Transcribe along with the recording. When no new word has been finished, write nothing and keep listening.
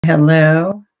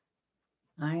Hello.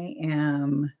 I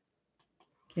am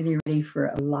getting ready for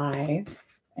a live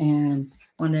and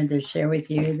wanted to share with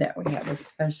you that we have a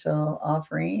special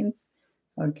offering.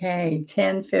 Okay,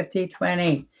 10, 50,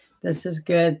 20. This is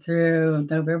good through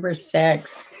November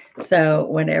 6th. So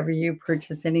whenever you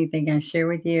purchase anything I share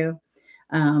with you,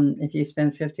 if you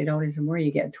spend $50 or more,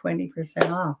 you get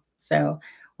 20% off. So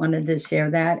wanted to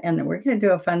share that. And we're going to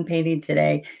do a fun painting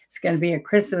today. It's going to be a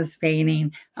Christmas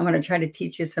painting. I'm going to try to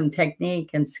teach you some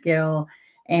technique and skill.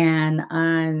 And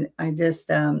I'm just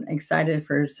excited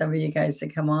for some of you guys to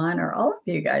come on, or all of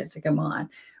you guys to come on.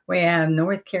 We have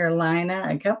North Carolina,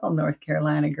 a couple North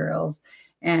Carolina girls,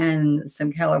 and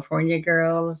some California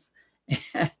girls.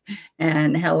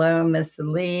 And hello, Miss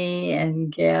Lee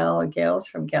and Gail. Gail's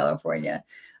from California.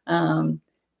 And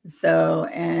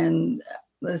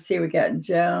let's see, we got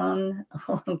Joan.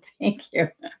 Oh, thank you.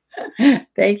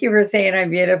 Thank you for saying I'm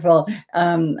beautiful.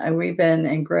 We've been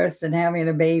engrossed in having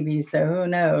a baby, so who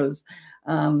knows?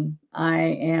 I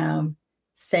am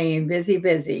saying busy,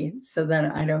 busy, so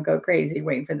that I don't go crazy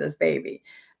waiting for this baby.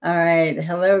 All right.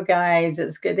 Hello, guys.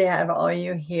 It's good to have all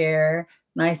you here.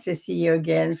 Nice to see you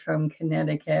again from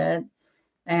Connecticut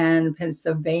and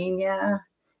Pennsylvania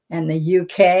and the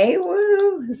UK.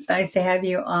 Woo! It's nice to have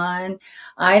you on.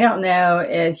 I don't know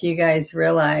if you guys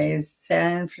realize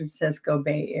San Francisco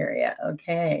Bay Area.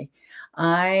 Okay.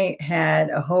 I had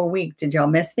a whole week. Did y'all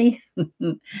miss me?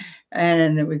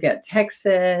 And we've got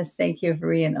Texas. Thank you for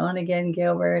being on again,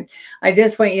 Gilbert. I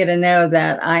just want you to know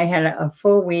that I had a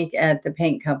full week at the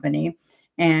paint company.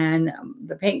 And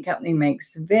the paint company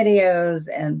makes videos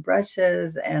and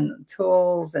brushes and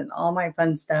tools and all my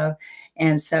fun stuff.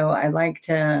 And so I like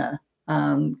to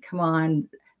come on.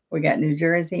 We got New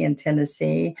Jersey and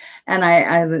Tennessee. And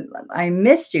I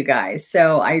missed you guys.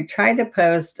 So I tried to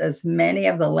post as many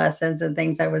of the lessons and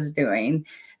things I was doing.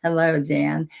 Hello,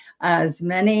 Jan. As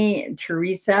many,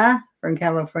 Teresa from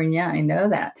California, I know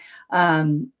that.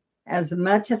 As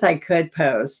much as I could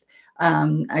post.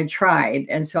 I tried.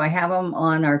 And so I have them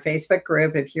on our Facebook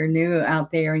group. If you're new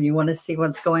out there and you want to see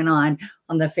what's going on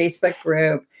the Facebook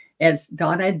group, it's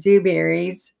Donna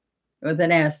Dewberry's, with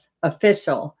an S,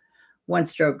 official one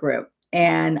stroke group.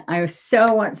 And I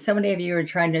so many of you are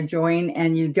trying to join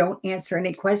and you don't answer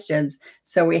any questions.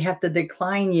 So we have to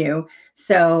decline you.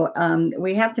 So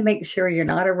we have to make sure you're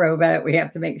not a robot. We have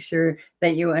to make sure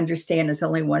that you understand it's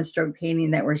only one stroke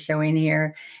painting that we're showing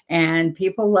here. And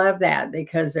people love that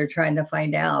because they're trying to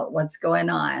find out what's going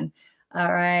on.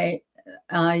 All right.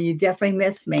 You definitely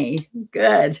miss me.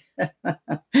 Good.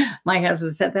 My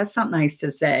husband said, that's not nice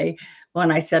to say.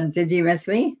 When I said, did you miss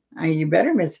me? You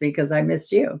better miss me because I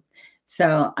missed you.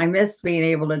 So I missed being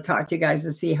able to talk to you guys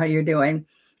to see how you're doing.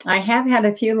 I have had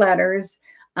a few letters.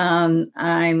 I'm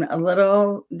a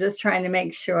little just trying to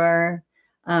make sure,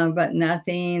 but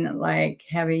nothing like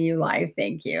having you live.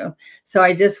 Thank you. So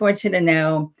I just want you to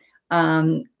know,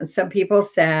 some people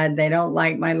said they don't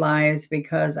like my lives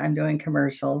because I'm doing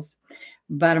commercials,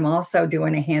 but I'm also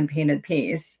doing a hand-painted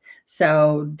piece.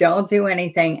 So don't do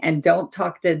anything and don't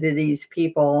talk to these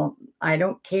people. I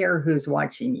don't care who's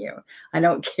watching you. I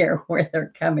don't care where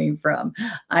they're coming from.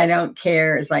 I don't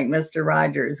care. It's like, Mr.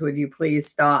 Rogers, would you please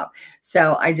stop?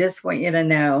 So I just want you to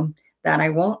know that I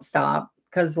won't stop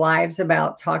because live's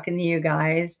about talking to you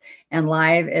guys, and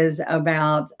live is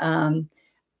about my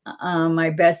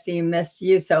bestie missed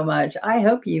you so much. I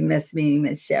hope you miss me,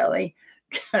 Miss Shelley,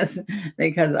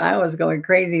 because I was going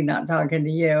crazy not talking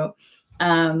to you.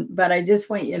 But I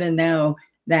just want you to know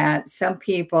that some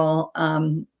people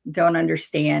don't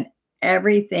understand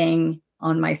everything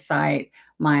on my site.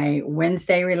 My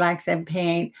Wednesday relax and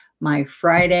paint, my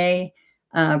Friday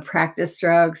practice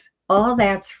strokes, all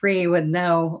that's free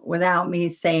without me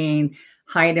saying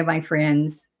hi to my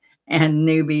friends and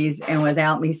newbies and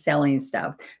without me selling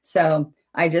stuff. So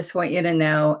I just want you to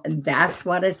know that's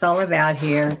what it's all about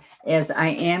here, is I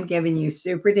am giving you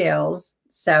super deals.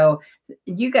 So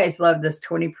you guys love this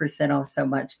 20% off so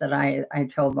much that I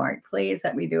told Mark, please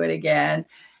let me do it again.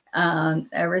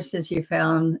 Ever since you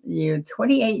found you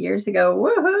 28 years ago.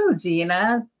 Woohoo,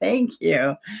 Gina. Thank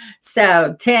you.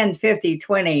 So 10, 50,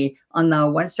 20 on the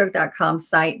onestroke.com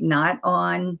site, not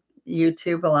on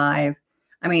YouTube Live.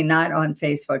 I mean, not on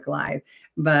Facebook Live,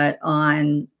 but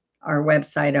on our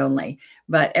website only.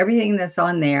 But everything that's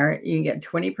on there, you can get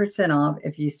 20% off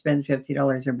if you spend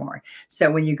 $50 or more. So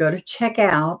when you go to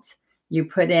checkout, you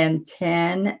put in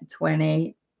 10,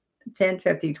 20, 10,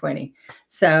 50, 20.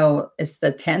 So it's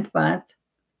the 10th month.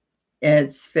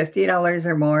 It's $50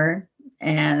 or more,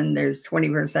 and there's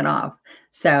 20% off.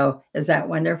 So is that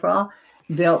wonderful?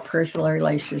 built personal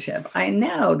relationship. I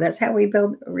know that's how we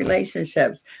build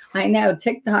relationships. I know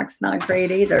TikTok's not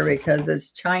great either because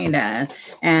it's China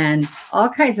and all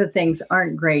kinds of things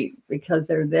aren't great because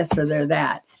they're this or they're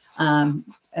that.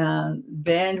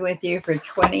 Been with you for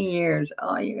 20 years.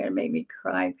 Oh, you're going to make me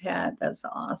cry, Pat. That's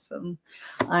awesome.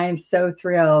 I'm so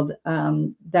thrilled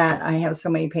that I have so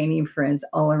many painting friends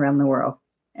all around the world.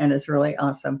 And it's really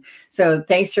awesome. So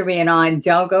thanks for being on.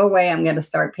 Don't go away. I'm going to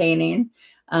start painting.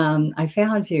 I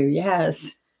found you.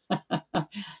 Yes.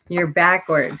 You're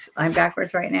backwards. I'm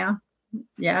backwards right now.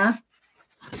 Yeah.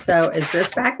 So is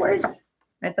this backwards?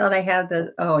 I thought I had this.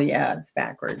 Oh, yeah, it's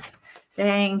backwards.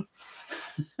 Dang.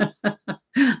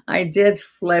 I did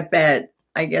flip it.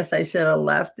 I guess I should have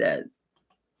left it.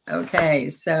 Okay.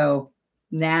 So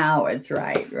now it's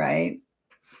right, right?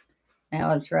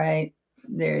 Now it's right.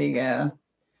 There you go.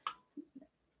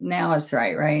 Now it's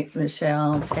right, right?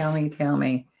 Michelle, tell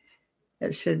me.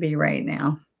 It should be right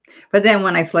now. But then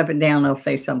when I flip it down, it'll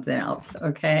say something else.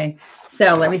 Okay.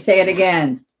 So let me say it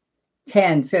again.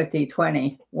 10, 50,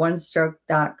 20,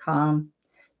 onestroke.com.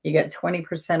 You get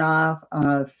 20% off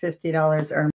of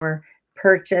 $50 or more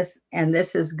purchase. And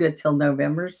this is good till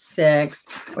November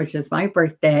 6th, which is my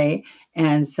birthday.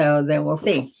 And so then we'll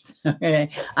see.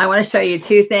 Okay. I want to show you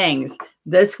two things.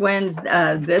 This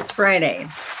Friday,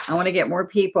 I want to get more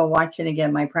people watching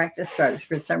again my practice strokes.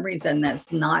 For some reason,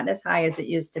 that's not as high as it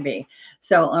used to be.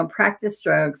 So on practice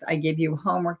strokes, I give you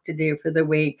homework to do for the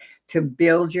week to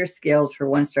build your skills for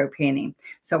one stroke painting.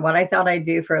 So what I thought I'd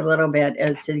do for a little bit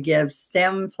is to give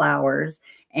stem flowers.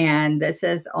 And this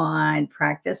is on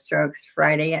practice strokes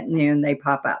Friday at noon. They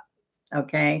pop up.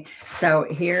 Okay. So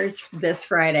here's this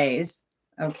Friday's.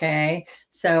 Okay,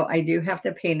 so I do have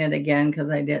to paint it again because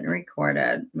I didn't record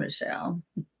it, Michelle.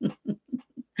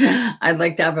 I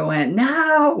looked up and went,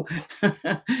 no.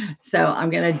 So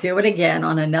I'm going to do it again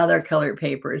on another colored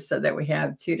paper so that we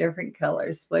have two different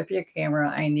colors. Flip your camera.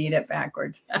 I need it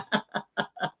backwards.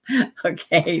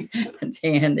 Okay,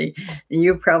 Tandy,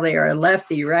 you probably are a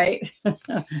lefty, right?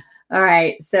 All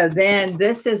right, so then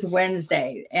this is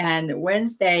Wednesday, and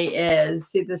Wednesday is,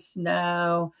 see the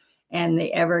snow and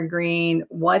the evergreen.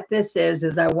 What this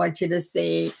is I want you to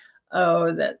see,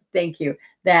 thank you,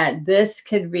 that this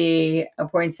could be a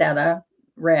poinsettia,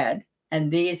 red, and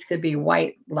these could be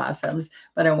white blossoms,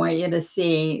 but I want you to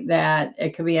see that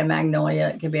it could be a magnolia,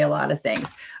 it could be a lot of things.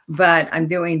 But I'm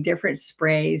doing different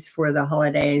sprays for the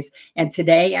holidays, and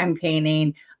today I'm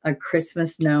painting a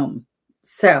Christmas gnome.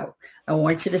 So I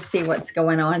want you to see what's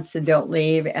going on, so don't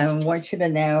leave. And I want you to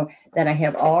know that I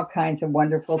have all kinds of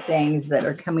wonderful things that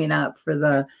are coming up for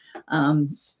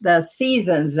the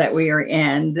seasons that we are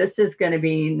in. This is going to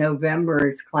be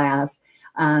November's class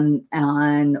on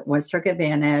One Stroke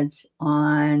Advantage,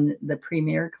 on the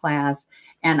Premier class.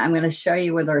 And I'm going to show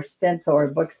you with our stencil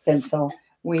or book stencil,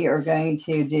 we are going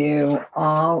to do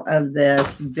all of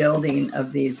this building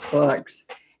of these books.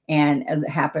 And it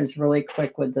happens really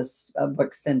quick with this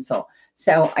book stencil.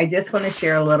 So I just want to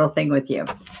share a little thing with you.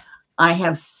 I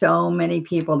have so many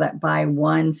people that buy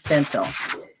one stencil.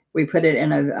 We put it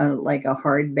in like a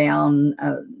hardbound,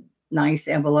 nice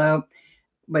envelope,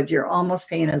 but you're almost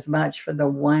paying as much for the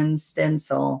one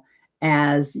stencil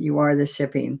as you are the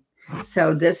shipping.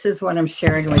 So this is what I'm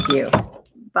sharing with you.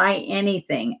 Buy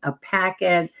anything, a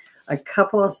packet, a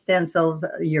couple of stencils,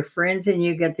 your friends and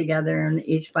you get together and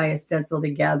each buy a stencil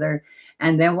together.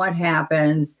 And then what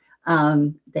happens,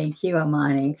 thank you,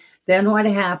 Amani. Then what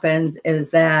happens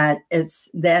is that it's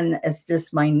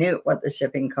just minute what the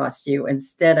shipping costs you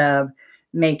instead of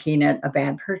making it a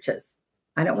bad purchase.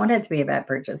 I don't want it to be a bad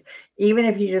purchase, even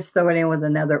if you just throw it in with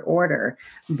another order.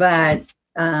 But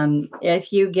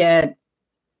if you get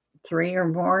 3 or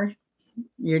more,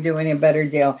 you're doing a better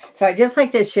deal. So I just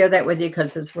like to share that with you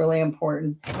because it's really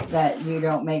important that you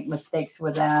don't make mistakes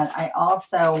with that. I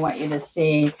also want you to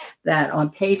see that on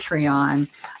Patreon,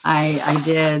 I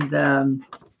did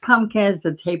pumpkins,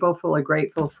 a table full of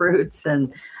grateful fruits,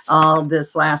 and all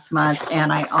this last month.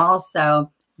 And I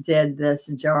also did this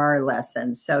jar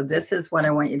lesson. So this is what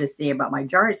I want you to see about my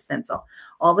jar stencil.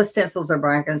 All the stencils are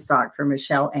back in stock for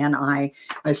Michelle and I.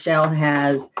 Michelle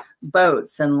has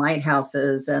boats and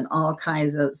lighthouses and all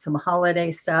kinds of some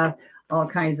holiday stuff, all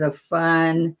kinds of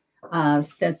fun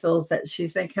stencils that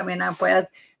she's been coming up with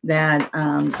that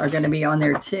are going to be on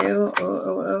there too.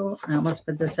 I almost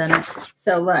put this in it.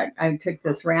 So look, I took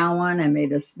this round one and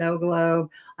made a snow globe.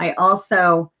 I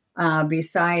also,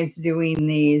 besides doing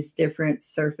these different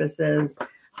surfaces,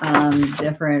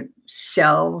 different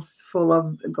shelves full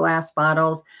of glass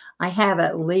bottles, I have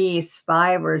at least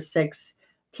 5 or 6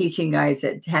 teaching guys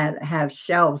that have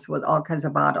shelves with all kinds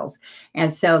of bottles.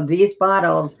 And so these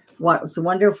bottles, what's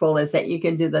wonderful is that you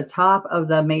can do the top of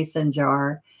the mason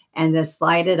jar and then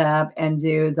slide it up and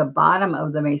do the bottom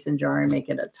of the mason jar and make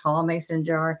it a tall mason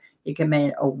jar. You can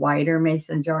make a wider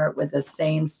mason jar with the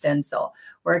same stencil.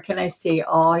 Where can I see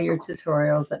all your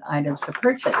tutorials and items to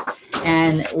purchase?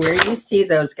 And where you see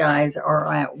those guys are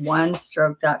at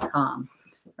onestroke.com.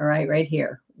 All right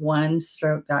here,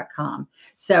 onestroke.com.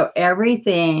 So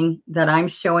everything that I'm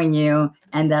showing you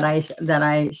and that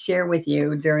I share with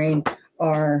you during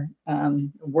our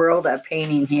world of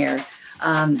painting here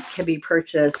can be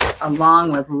purchased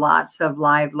along with lots of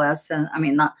live lessons. I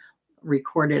mean, not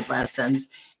recorded lessons.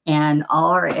 And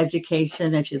all our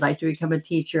education, if you'd like to become a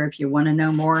teacher, if you want to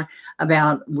know more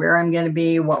about where I'm going to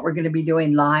be, what we're going to be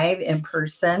doing live in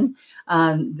person.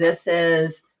 This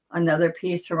is another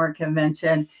piece from our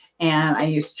convention, and I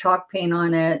used chalk paint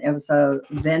on it. It was a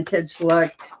vintage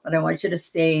look, but I want you to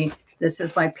see, this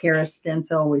is my Paris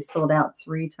stencil. We sold out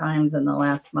 3 times in the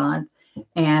last month.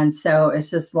 And so it's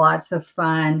just lots of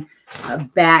fun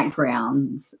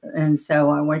backgrounds. And so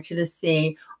I want you to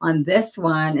see on this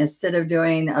one, instead of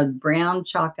doing a brown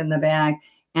chalk in the back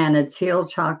and a teal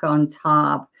chalk on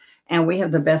top, and we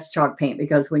have the best chalk paint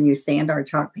because when you sand our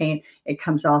chalk paint, it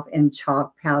comes off in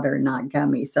chalk powder, not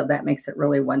gummy. So that makes it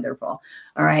really wonderful.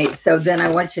 All right. So then I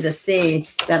want you to see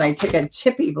that I took a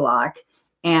chippy block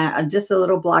and just a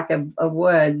little block of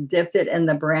wood, dipped it in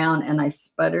the brown, and I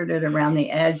sputtered it around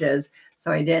the edges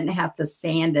so I didn't have to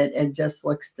sand it. It just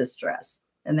looks distressed.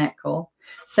 Isn't that cool?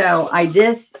 So I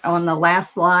did, on the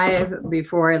last live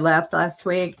before I left last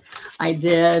week, I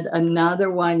did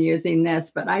another one using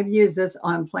this, but I've used this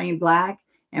on plain black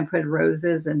and put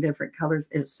roses and different colors.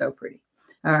 It's so pretty.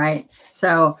 All right.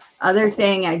 So other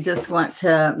thing, I just want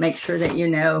to make sure that you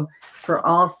know, for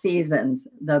all seasons,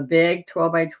 the big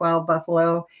 12 by 12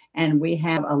 buffalo, and we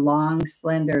have a long,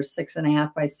 slender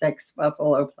 6.5 by 6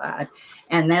 buffalo plaid.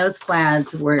 And those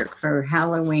plaids work for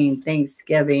Halloween,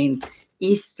 Thanksgiving,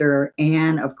 Easter,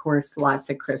 and of course, lots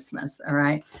of Christmas. All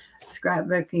right.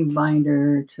 Scrapbooking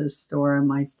binder to store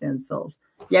my stencils.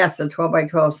 Yes, a 12 by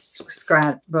 12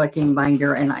 scrapbooking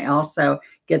binder. And I also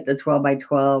get the 12 by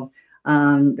 12.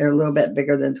 They're a little bit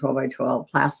bigger than 12 by 12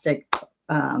 plastic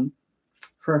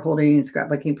for holding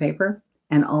scrapbooking paper.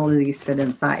 And all of these fit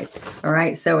inside. All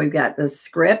right. So we've got the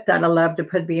script that I love to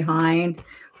put behind.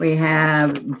 We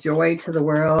have Joy to the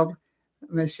World.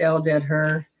 Michelle did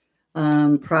her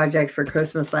project for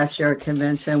Christmas last year at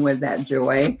convention with that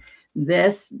joy.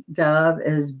 This dove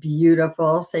is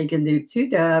beautiful. So you can do 2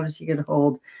 doves. You can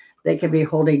hold, they can be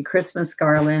holding Christmas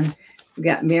garland. We've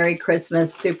got Merry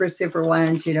Christmas, super, super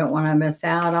ones you don't want to miss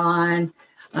out on.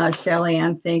 Shelly,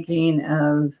 I'm thinking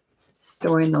of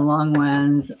storing the long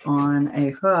ones on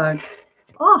a hook.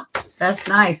 Oh, that's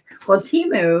nice. Well,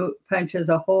 Timu punches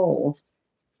a hole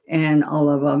in all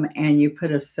of them, and you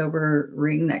put a silver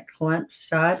ring that clamps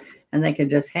shut, and they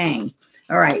could just hang.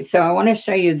 All right, so I want to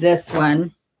show you this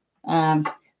one.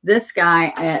 This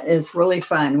guy is really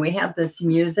fun. We have this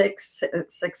music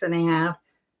 6.5,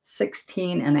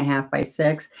 16.5 by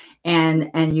 6,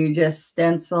 and you just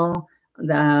stencil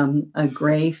a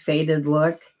gray faded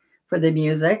look for the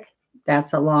music.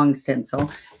 That's a long stencil.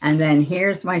 And then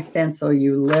here's my stencil.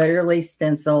 You literally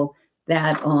stencil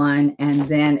that on, and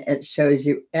then it shows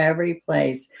you every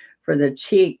place for the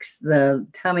cheeks, the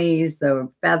tummies,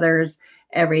 the feathers,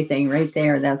 everything right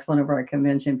there. That's one of our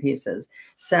convention pieces.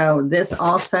 So this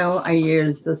also, I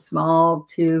use the small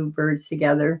 2 birds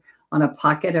together on a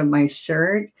pocket of my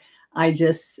shirt. I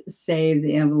just saved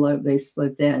the envelope they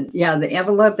slipped in. Yeah, the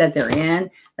envelope that they're in,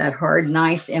 that hard,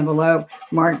 nice envelope,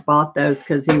 Mark bought those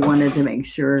because he wanted to make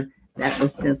sure that the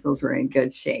stencils were in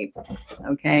good shape.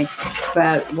 Okay.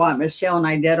 But what Michelle and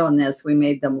I did on this, we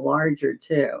made them larger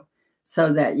too,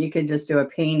 so that you could just do a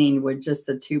painting with just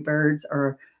the 2 birds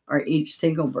or each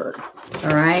single bird.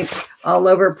 All right. All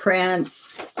over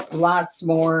prints, lots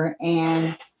more.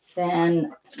 And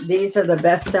then these are the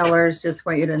best sellers. Just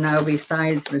want you to know,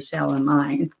 besides Michelle and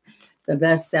mine, the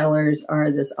best sellers are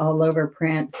this all over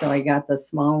print. So I got the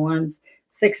small ones,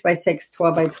 6 by 6,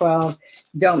 12 by 12.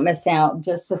 Don't miss out.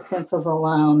 Just the stencils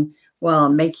alone will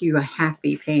make you a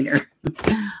happy painter.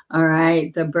 All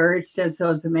right. The bird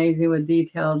stencil is amazing with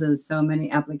details and so many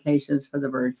applications for the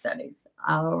bird settings.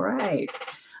 All right.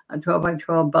 A 12 by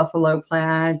 12 buffalo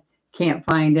plaid. Can't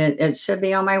find it. It should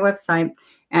be on my website.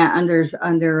 And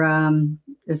under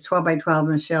this 12 by 12,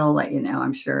 Michelle will let you know,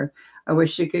 I'm sure. I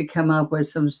wish you could come up with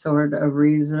some sort of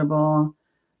reasonable,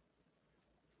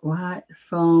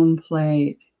 foam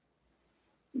plate.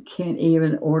 You can't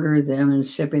even order them and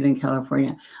ship it in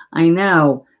California. I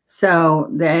know. So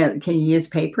that, can you use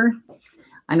paper?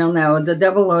 I don't know. The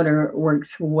double loader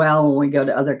works well when we go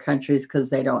to other countries because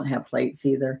they don't have plates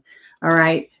either. All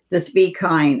right. This Be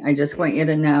Kind. I just want you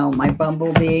to know my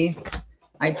bumblebee.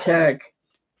 I took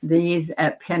these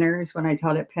at Pinners when I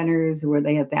taught at Pinners where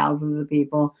they had thousands of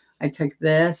people. I took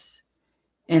this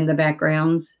in the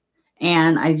backgrounds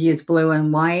and I've used blue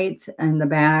and white in the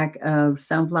back of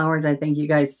sunflowers. I think you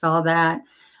guys saw that.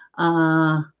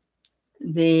 Uh,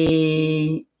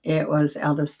 it was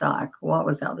out of stock. What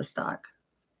was out of stock?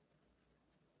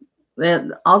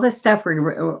 All this stuff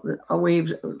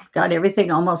we've got everything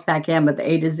almost back in, but the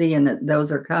A to Z and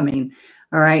those are coming.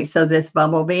 All right. So this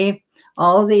bumblebee,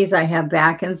 all of these I have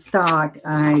back in stock.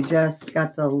 I just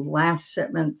got the last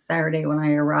shipment Saturday when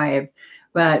I arrived.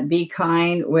 But Be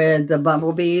Kind with the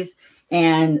bumblebees.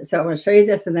 And so I'm going to show you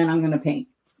this and then I'm going to paint.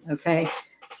 Okay.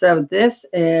 So this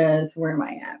is, where am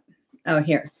I at? Oh,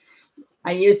 here.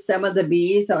 I used some of the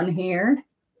bees on here.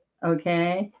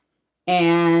 Okay.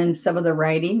 And some of the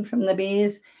writing from the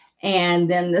bees. And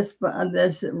then this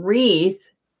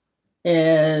wreath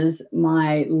is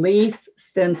my leaf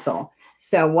stencil.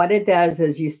 So what it does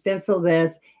is you stencil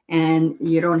this and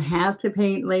you don't have to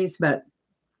paint leaves, but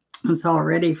it's all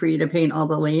ready for you to paint all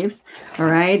the leaves. All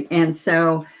right. And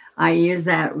so I use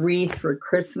that wreath for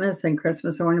Christmas and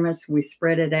Christmas ornaments. We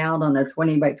spread it out on a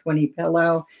 20 by 20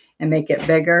 pillow and make it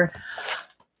bigger.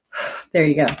 There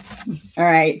you go. All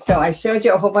right. So I showed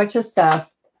you a whole bunch of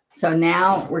stuff. So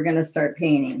now we're going to start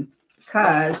painting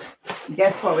because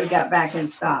guess what we got back in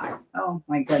stock? Oh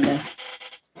my goodness.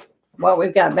 What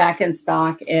we've got back in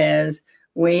stock is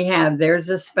there's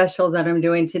a special that I'm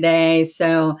doing today.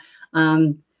 So,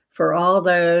 for all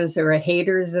those who are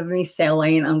haters of me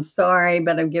selling, I'm sorry,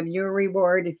 but I'm giving you a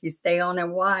reward if you stay on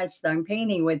and watch. I'm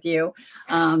painting with you.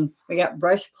 We got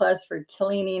Brush Plus for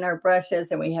cleaning our brushes,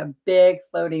 and we have big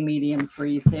floating mediums for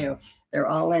you too. They're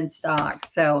all in stock.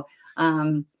 So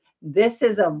this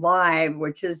is a live,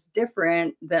 which is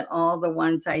different than all the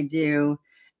ones I do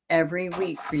every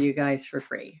week for you guys for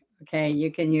free. Okay,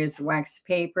 you can use wax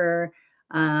paper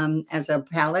as a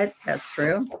palette. That's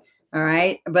true. All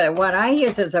right. But what I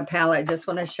use as a palette, just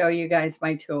want to show you guys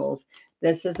my tools.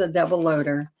 This is a double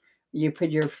loader. You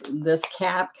put this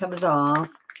cap comes off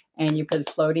and you put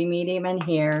floating medium in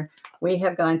here. We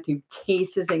have gone through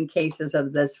cases and cases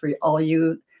of this for all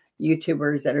you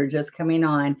YouTubers that are just coming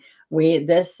on.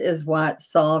 This is what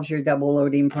solves your double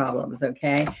loading problems.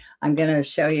 Okay. I'm going to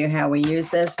show you how we use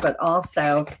this, but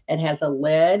also it has a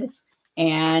lid.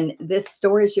 And this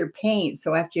stores your paint.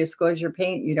 So after you squeeze your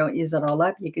paint, you don't use it all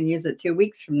up. You can use it 2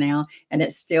 weeks from now and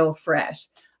it's still fresh.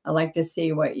 I like to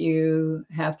see what you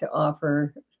have to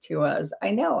offer to us.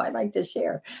 I know I like to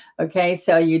share. Okay.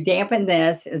 So you dampen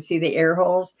this and see the air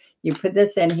holes. You put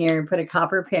this in here and put a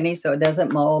copper penny so it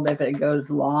doesn't mold if it goes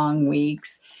long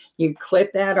weeks. You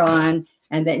clip that on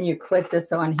and then you clip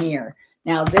this on here.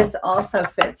 Now, this also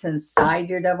fits inside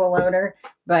your double loader,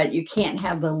 but you can't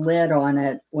have the lid on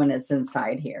it when it's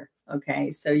inside here.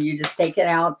 Okay, so you just take it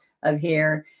out of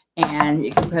here and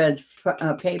you can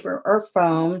put paper or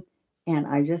foam. And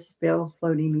I just spilled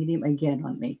floating medium again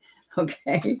on me.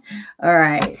 Okay, all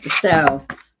right. So,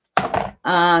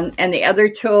 and the other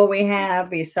tool we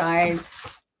have besides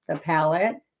the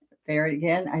palette, there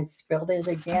again, I spilled it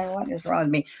again. What is wrong with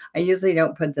me? I usually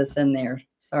don't put this in there.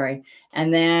 Sorry.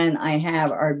 And then I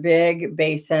have our big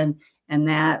basin, and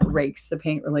that rakes the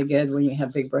paint really good when you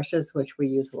have big brushes, which we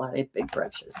use a lot of big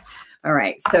brushes. All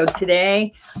right. So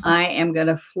today I am going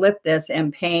to flip this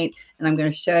and paint, and I'm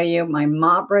going to show you my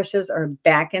mop brushes are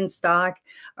back in stock.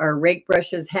 Our rake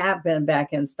brushes have been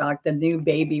back in stock, the new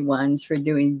baby ones for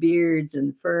doing beards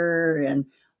and fur and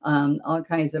all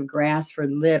kinds of grass for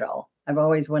little. I've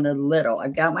always wanted little.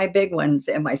 I've got my big ones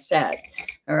in my set.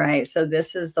 All right. So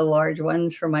this is the large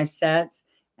ones for my sets.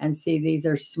 And see, these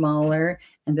are smaller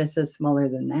and this is smaller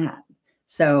than that.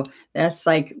 So that's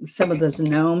like some of this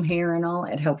gnome hair and all.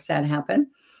 It helps that happen.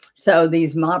 So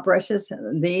these mop brushes,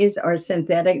 these are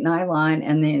synthetic nylon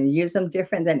and they use them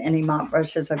different than any mop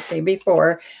brushes I've seen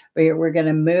before. We're going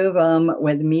to move them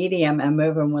with medium and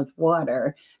move them with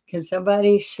water. Can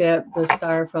somebody ship the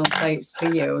styrofoam plates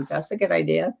to you? That's a good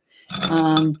idea.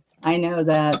 I know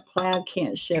that Plaid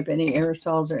can't ship any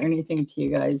aerosols or anything to you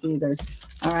guys either.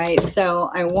 All right,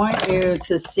 so I want you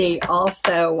to see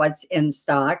also what's in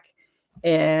stock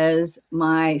is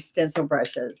my stencil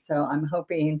brushes. So I'm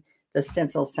hoping to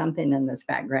stencil something in this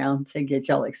background to get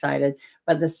y'all excited.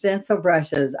 But the stencil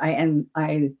brushes,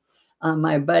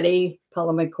 my buddy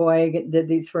Paula McCoy did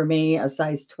these for me, a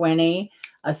size 20,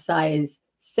 a size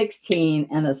 16,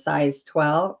 and a size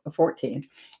 14.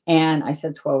 And I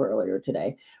said 12 earlier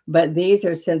today, but these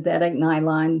are synthetic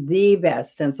nylon, the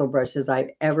best stencil brushes I've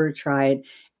ever tried.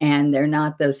 And they're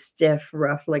not those stiff,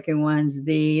 rough looking ones.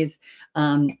 These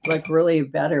look really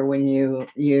better when you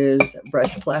use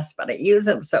Brush Plus, but I use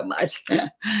them so much.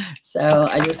 So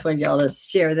I just wanted y'all to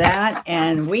share that.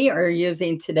 And we are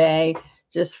using today,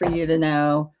 just for you to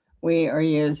know, we are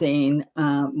using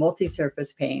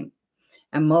multi-surface paint.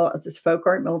 And it's Folk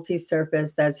Art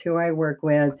Multi-Surface. That's who I work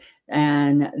with.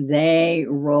 And they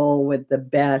roll with the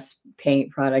best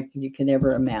paint product you can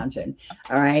ever imagine.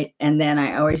 All right. And then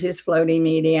I always use floating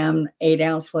medium.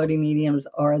 8-ounce floating mediums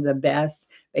are the best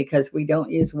because we don't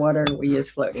use water. We use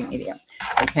floating medium.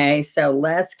 Okay. So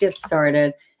let's get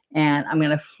started. And I'm going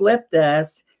to flip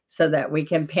this so that we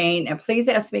can paint. And please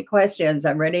ask me questions.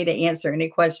 I'm ready to answer any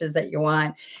questions that you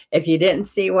want. If you didn't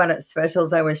see what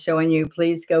specials I was showing you,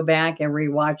 please go back and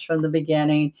rewatch from the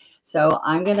beginning. So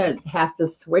I'm going to have to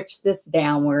switch this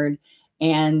downward.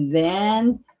 And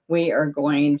then we are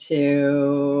going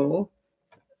to,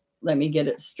 let me get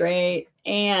it straight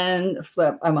and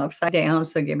flip. I'm upside down,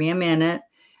 so give me a minute.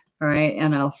 All right.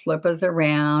 And I'll flip us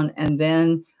around. And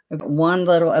then one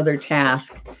little other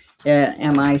task.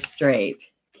 Am I straight?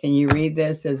 Can you read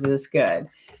this? Is this good?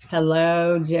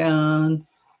 Hello, Joan.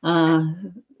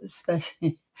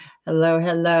 Especially,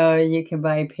 hello. You can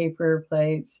buy paper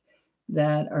plates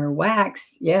that are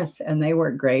waxed. Yes, and they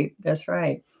work great. That's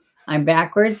right. I'm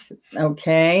backwards.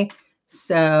 Okay.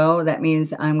 So that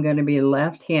means I'm going to be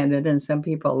left-handed, and some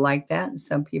people like that, and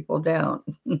some people don't.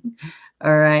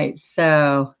 All right.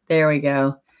 So there we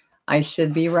go. I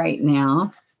should be right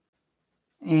now.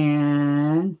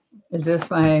 And is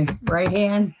this my right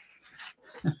hand?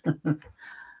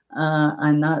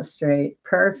 I'm not straight.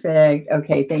 Perfect.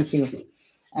 Okay, thank you.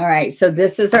 All right, so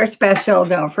this is our special.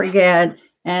 Don't forget.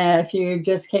 And if you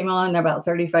just came on, about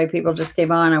 35 people just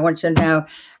came on, I want you to know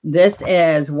this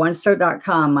is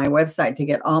onestroke.com, my website, to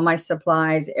get all my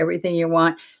supplies, everything you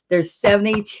want. There's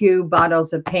 72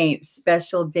 bottles of paint,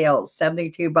 special deals,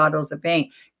 72 bottles of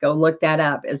paint. Go look that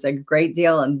up. It's a great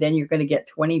deal, and then you're going to get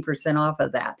 20% off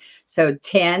of that. So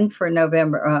 10 for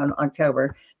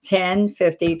October, 10,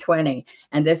 50, 20.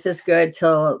 And this is good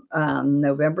till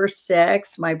November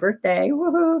 6th, my birthday.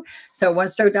 Woohoo. So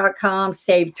onestroke.com,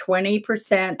 save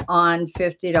 20% on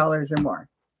 $50 or more.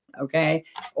 Okay,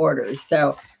 orders.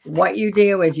 So what you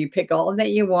do is you pick all that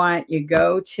you want, you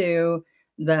go to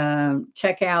the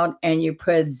checkout and you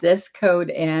put this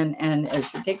code in, and it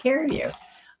should take care of you.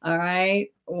 All right,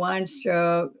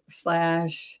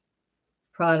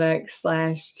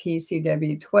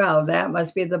 OneStroke/product/TCW12. That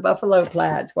must be the buffalo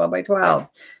plaid, 12 by 12.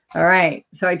 All right,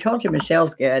 so I told you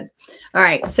Michelle's good. All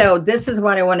right, so this is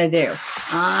what I want to do.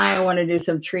 I want to do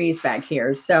some trees back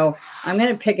here. So I'm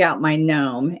going to pick out my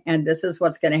gnome, and this is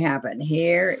what's going to happen.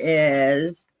 Here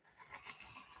is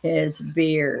his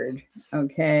beard.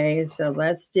 Okay, so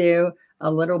let's do a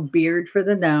little beard for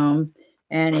the gnome.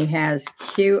 And he has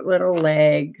cute little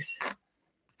legs.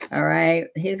 All right.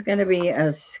 He's going to be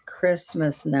a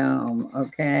Christmas gnome.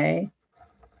 Okay.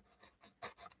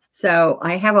 So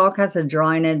I have all kinds of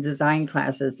drawing and design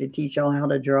classes to teach you all how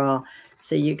to draw.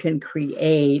 So you can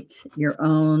create your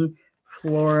own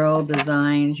floral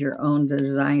designs, your own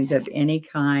designs of any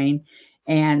kind.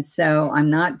 And so I'm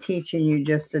not teaching you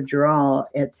just to draw.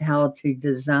 It's how to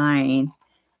design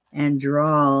and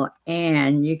draw,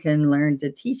 and you can learn to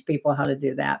teach people how to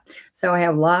do that. So I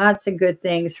have lots of good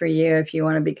things for you if you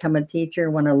want to become a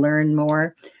teacher, want to learn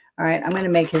more. All right, I'm going to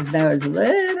make his nose a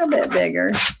little bit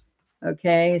bigger.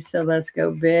 Okay, so let's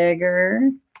go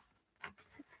bigger.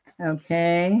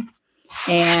 Okay,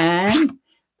 and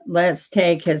let's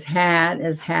take his hat.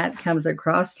 His hat comes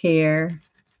across here.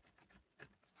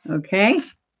 Okay,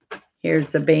 here's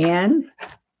the band.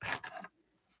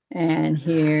 And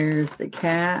here's the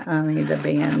cap, the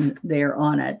band there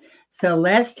on it. So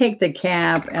let's take the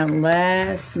cap and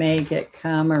let's make it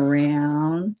come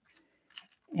around.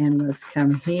 And let's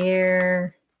come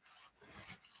here.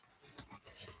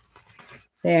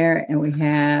 There, and we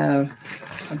have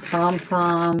a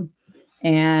pom-pom.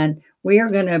 And we are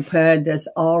going to put this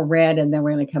all red, and then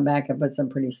we're going to come back and put some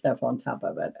pretty stuff on top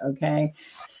of it, okay?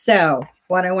 So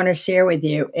what I want to share with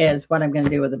you is what I'm going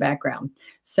to do with the background.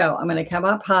 So I'm going to come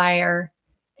up higher,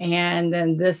 and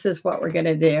then this is what we're going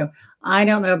to do. I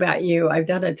don't know about you. I've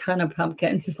done a ton of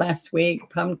pumpkins last week,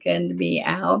 pumpkin be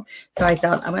out. So I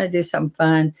thought I'm going to do something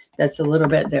fun that's a little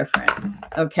bit different.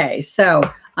 Okay, so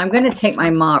I'm going to take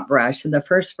my mop brush, and the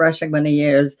first brush I'm going to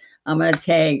use, I'm going to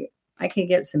take, I can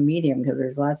get some medium because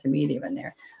there's lots of medium in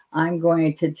there. I'm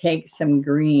going to take some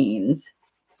greens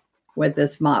with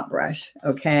this mop brush,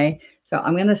 okay? So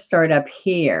I'm going to start up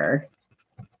here,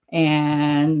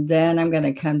 And then I'm going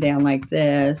to come down like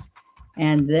this.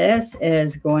 And this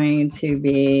is going to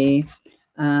be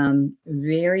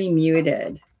very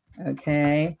muted.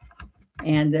 Okay.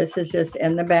 And this is just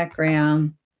in the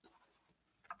background,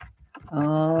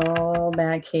 all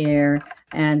back here.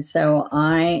 And so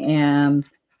I am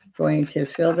going to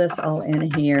fill this all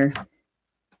in here.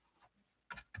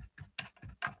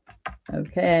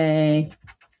 Okay.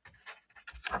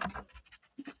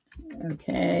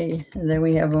 Okay, and then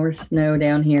we have more snow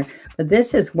down here, but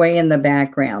this is way in the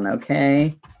background.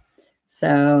 Okay,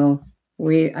 so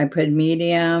I put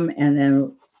medium and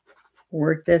then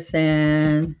work this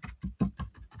in.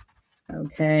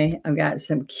 Okay, I've got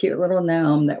some cute little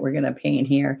gnome that we're going to paint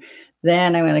here.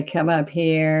 Then I'm going to come up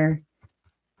here,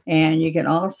 and you can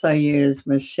also use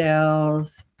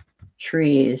Michelle's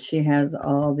trees. She has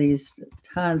all these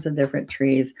tons of different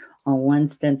trees on one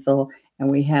stencil, and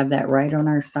we have that right on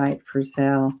our site for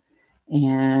sale.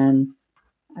 And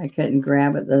I couldn't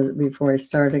grab it before I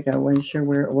started. I wasn't sure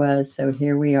where it was. So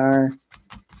here we are.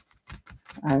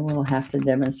 I will have to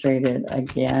demonstrate it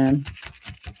again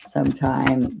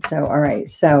sometime. So, all right.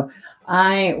 So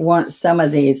I want some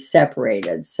of these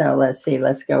separated. So let's see.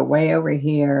 Let's go way over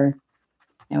here.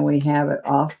 And we have it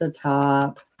off the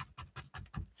top.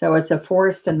 So it's a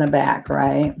forest in the back,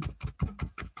 right?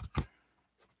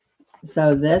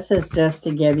 So this is just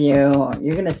to give you,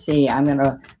 you're going to see, I'm going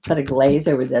to put a glaze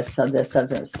over this so this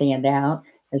doesn't stand out.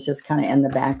 It's just kind of in the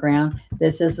background.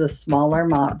 This is the smaller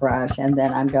mop brush, and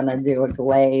then I'm going to do a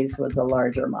glaze with the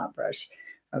larger mop brush.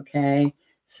 Okay,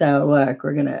 so look,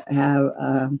 we're going to have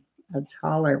a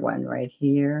taller one right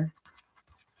here.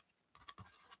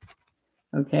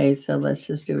 Okay, so let's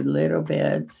just do a little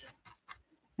bit,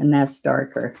 and that's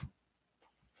darker.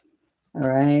 All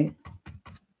right,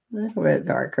 a little bit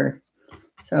darker.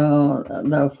 So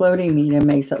the floating medium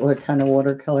makes it look kind of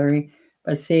watercolory,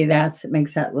 but see,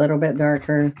 makes that a little bit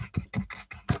darker.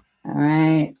 All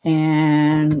right,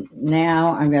 and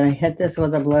now I'm going to hit this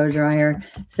with a blow dryer.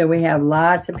 So we have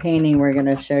lots of painting we're going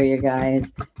to show you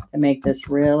guys to make this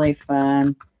really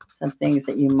fun. Some things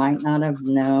that you might not have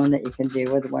known that you can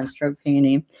do with one-stroke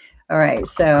painting. All right,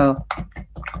 so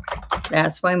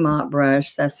that's my mop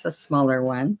brush. That's the smaller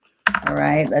one. All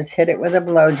right, let's hit it with a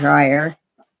blow dryer.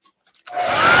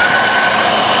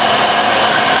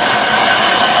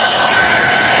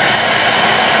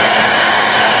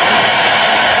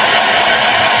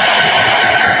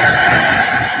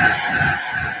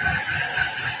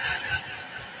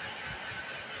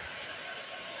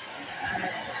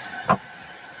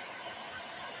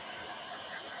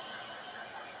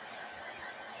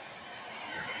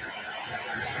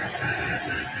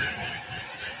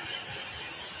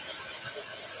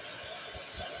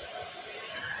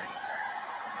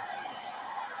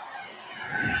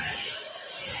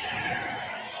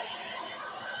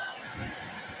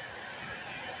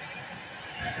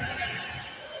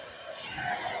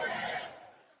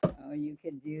 Oh, you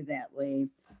could do that, Lee.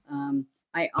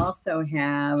 I also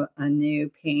have a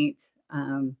new paint,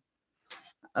 a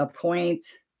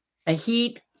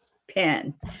heat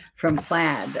pen from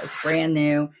Plaid that's brand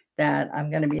new that I'm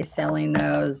going to be selling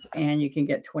those, and you can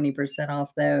get 20%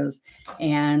 off those.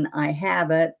 And I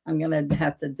have it. I'm going to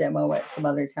have to demo it some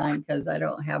other time because I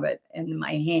don't have it in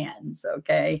my hands.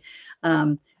 Okay.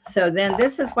 So then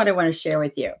this is what I want to share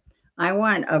with you. I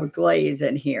want a glaze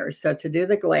in here. So to do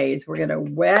the glaze, we're going to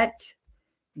wet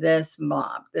this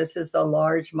mop. This is the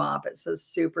large mop. It's a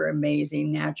super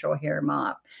amazing natural hair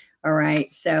mop. All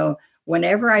right. So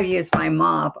whenever I use my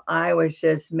mop, I was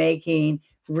just making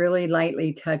really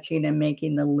lightly touching and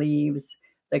making the leaves,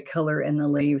 the color in the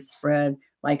leaves spread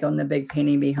like on the big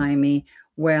painting behind me.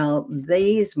 Well,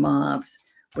 these mops,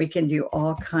 we can do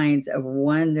all kinds of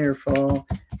wonderful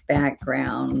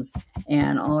backgrounds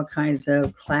and all kinds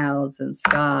of clouds and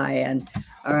sky. And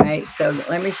all right, so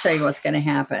let me show you what's going to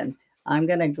happen. I'm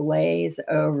going to glaze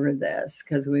over this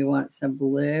because we want some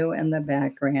blue in the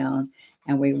background,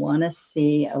 and we want to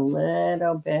see a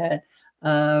little bit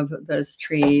of those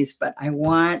trees, but I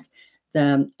want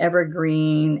the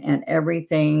evergreen and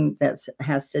everything that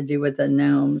has to do with the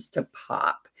gnomes to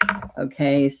pop.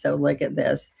 Okay, so look at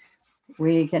this.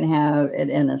 We can have it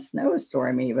in a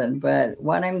snowstorm even, but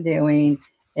what I'm doing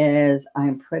is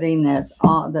I'm putting this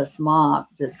on. This mop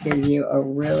just gives you a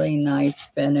really nice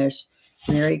finish,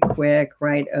 very quick,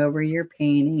 right over your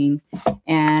painting.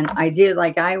 And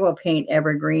I will paint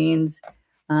evergreens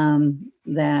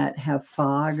that have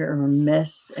fog or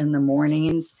mist in the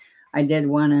mornings. I did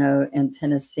one in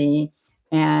Tennessee,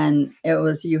 and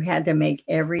you had to make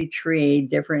every tree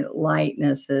different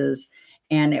lightnesses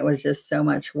and it was just so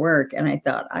much work. And I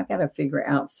thought, I've got to figure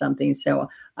out something. So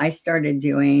I started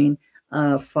doing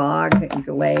fog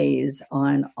glaze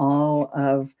on all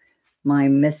of my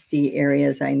misty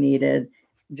areas I needed,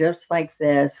 just like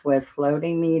this with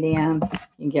floating medium.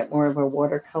 You get more of a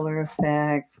watercolor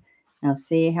effect. Now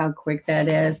see how quick that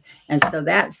is. And so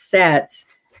that sets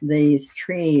these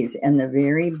trees in the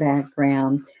very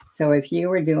background. So if you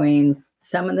were doing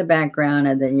some in the background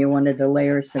and then you wanted to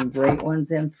layer some great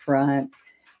ones in front,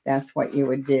 that's what you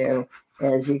would do,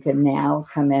 is you can now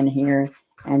come in here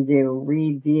and do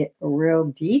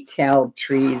real detailed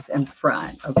trees in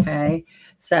front, okay?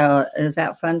 So is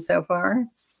that fun so far?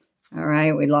 All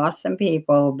right, we lost some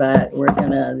people, but we're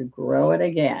gonna grow it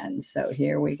again. So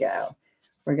here we go.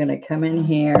 We're gonna come in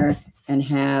here and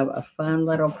have a fun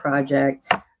little project.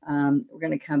 We're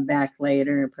gonna come back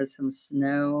later and put some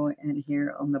snow in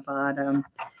here on the bottom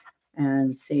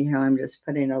and see how I'm just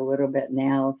putting a little bit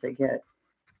now to get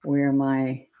where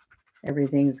my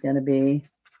everything's gonna be.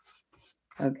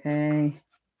 Okay,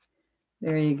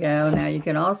 there you go. Now you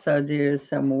can also do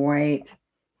some white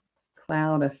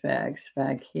cloud effects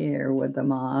back here with the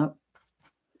mop.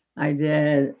 I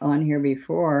did on here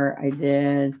before, I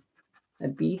did a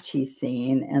beachy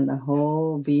scene, and the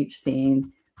whole beach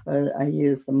scene, but I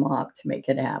used the mop to make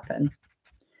it happen.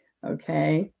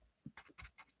 Okay,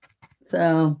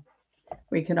 so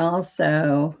we can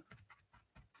also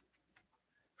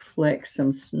flick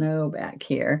some snow back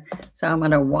here. So I'm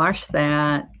going to wash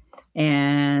that,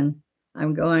 and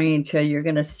I'm going to, you're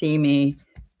going to see me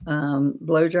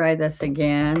blow dry this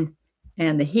again.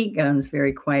 And the heat gun's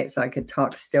very quiet, so I could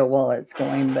talk still while it's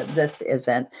going, but this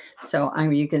isn't. So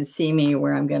you can see me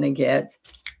where I'm going to get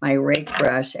my rake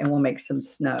brush, and we'll make some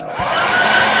snow.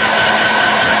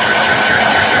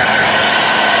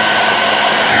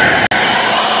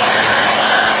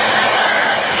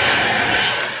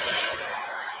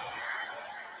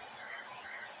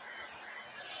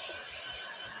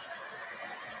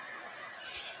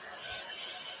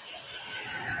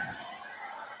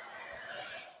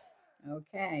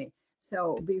 Okay,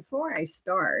 so before I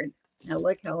start, now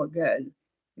look how good.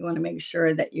 You want to make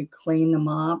sure that you clean the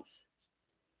mops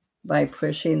by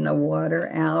pushing the water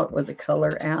out with the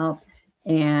color out,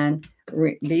 and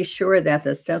be sure that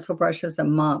the stencil brushes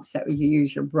and mops that you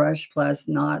use your brush plus,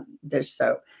 not dish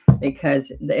soap,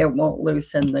 because it won't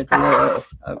loosen the glue.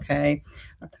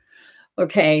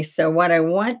 Okay, so what I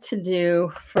want to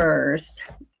do first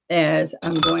is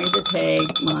I'm going to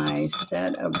take my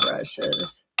set of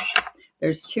brushes.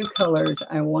 There's two colors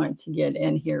I want to get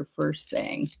in here first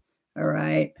thing. All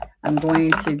right, I'm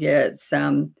going to get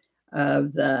some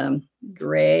of the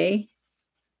gray,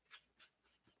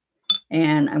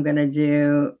 and I'm going to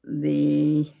do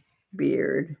the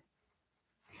beard,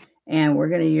 and we're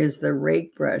going to use the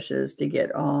rake brushes to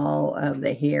get all of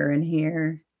the hair in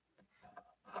here.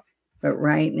 But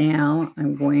right now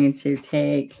I'm going to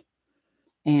take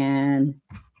and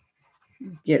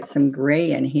get some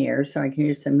gray in here, so I can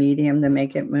use some medium to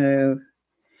make it move.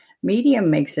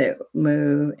 Medium makes it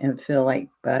move and feel like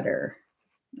butter.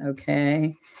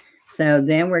 Okay, so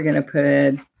then we're going to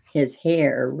put his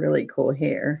hair, really cool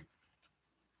hair,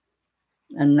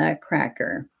 a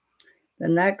nutcracker. The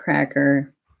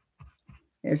nutcracker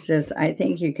is just, I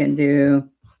think you can do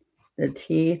the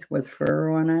teeth with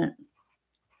fur on it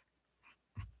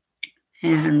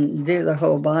and do the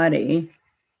whole body.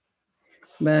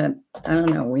 But I don't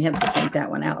know, we have to think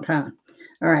that one out, huh?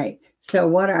 All right, so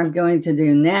what I'm going to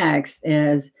do next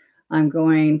is I'm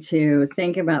going to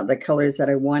think about the colors that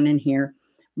I want in here,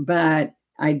 but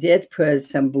I did put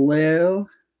some blue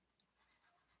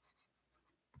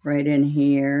right in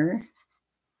here.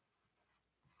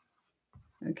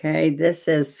 Okay, this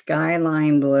is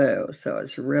Skyline Blue, so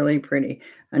it's really pretty.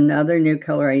 Another new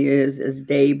color I use is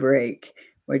Daybreak,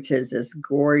 which is this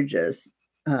gorgeous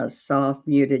soft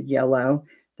muted yellow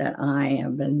that I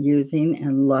have been using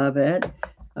and love it.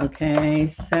 Okay,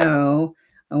 so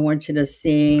I want you to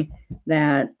see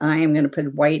that I am going to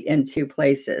put white in two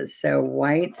places. So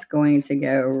white's going to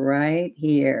go right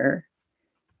here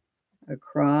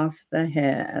across the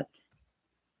head.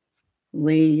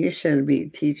 Lee, you should be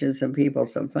teaching some people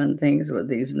some fun things with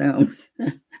these gnomes.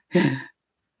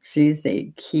 She's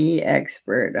the key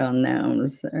expert on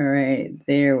gnomes. All right,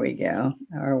 there we go.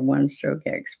 Our one-stroke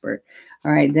expert.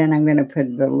 All right, then I'm going to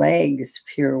put the legs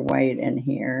pure white in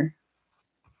here.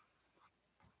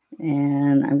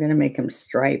 And I'm going to make them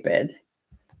striped.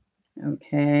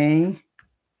 Okay.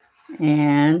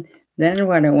 And then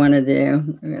what I want to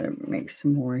do, I'm going to make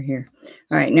some more here.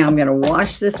 All right, now I'm going to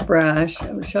wash this brush.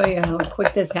 I'll show you how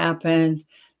quick this happens.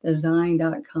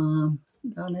 Design.com,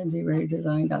 Donna Dewberry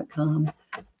design.com.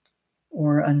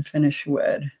 or unfinished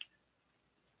wood.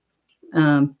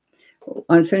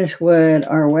 Unfinished wood,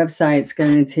 our website's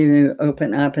going to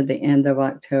open up at the end of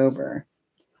October.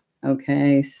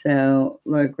 Okay, so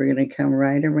look, we're going to come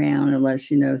right around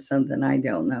unless you know something I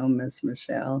don't know, Miss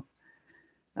Michelle.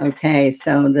 Okay,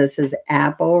 so this is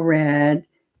apple red.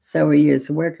 So we use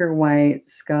wicker white,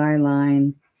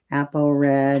 skyline, apple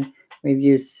red. We've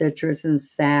used citrus and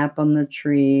sap on the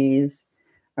trees.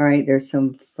 All right, there's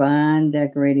some fun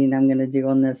decorating I'm going to do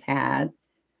on this hat.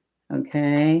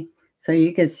 Okay, so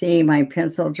you can see my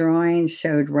pencil drawing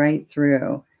showed right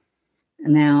through.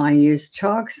 Now I use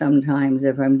chalk sometimes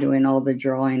if I'm doing all the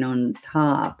drawing on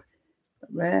top.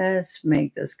 Let's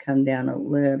make this come down a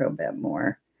little bit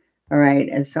more. All right,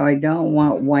 and so I don't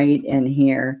want white in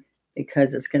here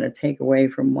because it's going to take away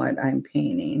from what I'm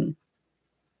painting.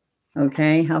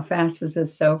 Okay, how fast is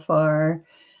this so far?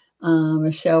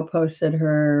 Michelle posted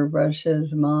her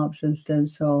brushes, mops, and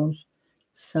stencils.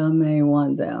 Some may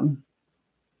want them.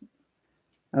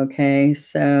 Okay,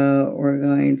 so we're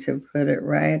going to put it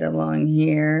right along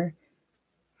here.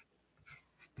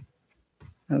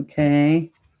 Okay,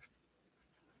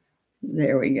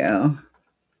 there we go.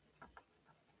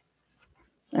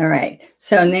 All right,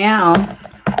 so now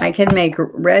I can make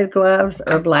red gloves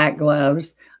or black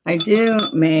gloves. I do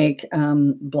make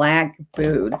black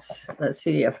boots. Let's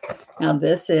see if, now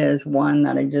this is one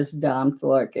that I just dumped.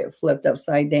 Look, it flipped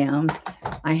upside down.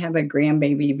 I have a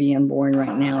grandbaby being born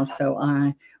right now, so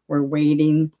we're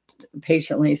waiting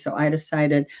patiently. So I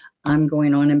decided I'm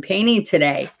going on and painting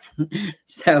today.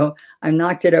 So I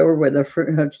knocked it over with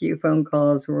a few phone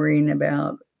calls worrying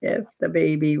about if the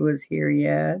baby was here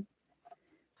yet.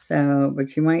 So,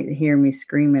 but you might hear me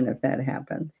screaming if that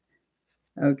happens.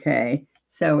 Okay,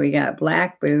 so we got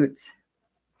black boots.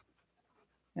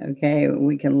 Okay,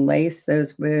 we can lace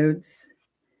those boots.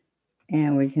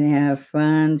 And we can have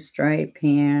fun striped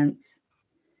pants.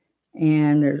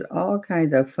 And there's all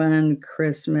kinds of fun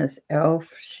Christmas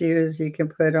elf shoes you can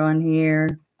put on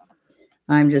here.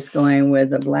 I'm just going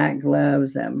with the black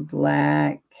gloves and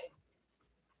black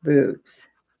boots.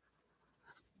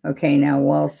 Okay, now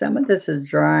while some of this is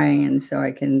drying and so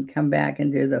I can come back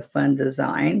and do the fun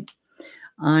design,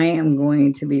 I am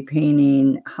going to be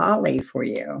painting holly for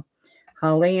you.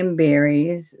 Holly and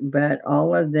berries, but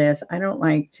all of this, I don't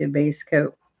like to base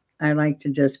coat. I like to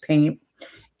just paint,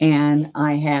 and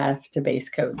I have to base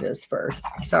coat this first.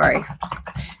 Sorry,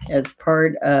 it's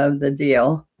part of the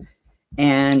deal.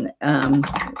 And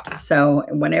so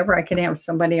whenever I can have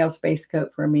somebody else base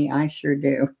coat for me, I sure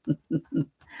do.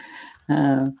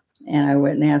 And I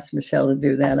wouldn't ask Michelle to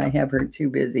do that. I have her too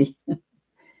busy.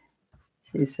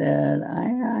 She said,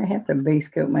 I have to base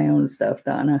coat my own stuff,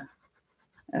 Donna.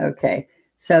 Okay,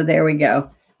 so there we go.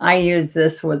 I use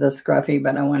this with a scruffy,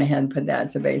 but I went ahead and put that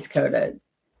to base coat it.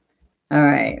 All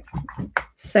right,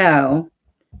 so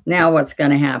now what's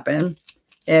going to happen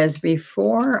is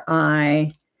before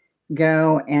I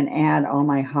go and add all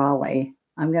my holly,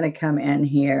 I'm going to come in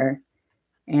here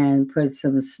and put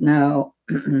some snow,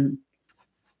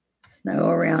 snow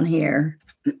around here.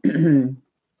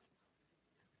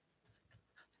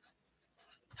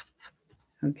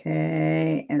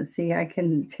 Okay, and see, I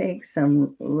can take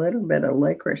some little bit of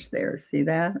licorice there. See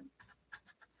that?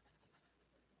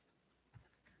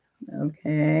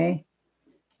 Okay,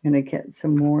 I'm going to get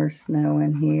some more snow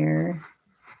in here.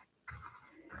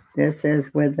 This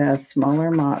is with a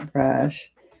smaller mop brush.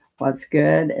 What's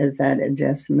good is that it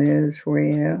just moves for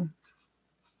you.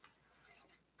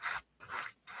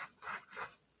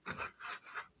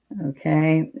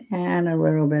 Okay, and a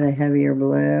little bit of heavier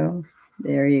blue.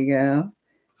 There you go.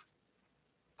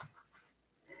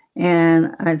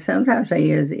 And sometimes I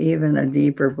use even a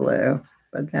deeper blue,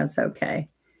 but that's okay.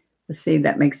 See,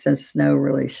 that makes the snow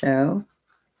really show.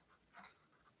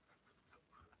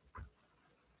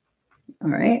 All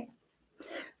right.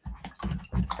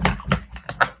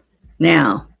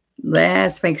 Now,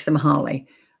 let's make some holly.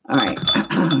 All right.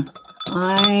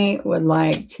 I would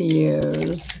like to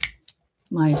use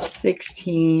my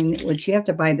 16, which you have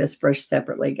to buy this brush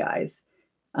separately, guys.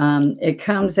 It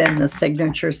comes in the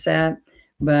signature set,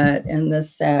 but in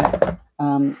this set,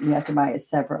 you have to buy it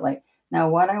separately. Now,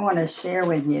 what I want to share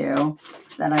with you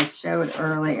that I showed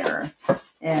earlier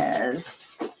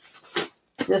is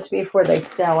just before they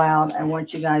sell out, I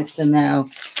want you guys to know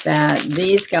that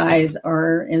these guys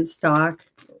are in stock,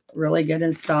 really good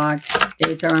in stock.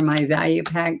 These are my value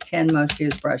pack 10 most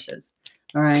used brushes.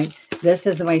 All right. This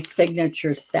is my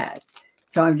signature set.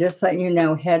 So I'm just letting you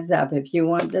know, heads up, if you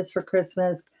want this for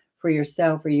Christmas for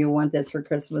yourself, or you want this for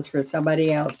Christmas for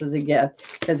somebody else as a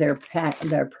gift, because they're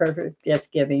perfect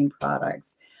gift giving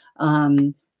products.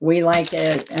 We like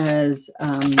it as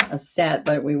a set,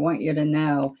 but we want you to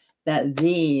know that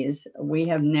these, we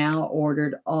have now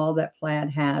ordered all that Plaid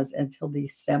has until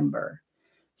December.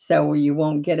 So you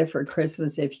won't get it for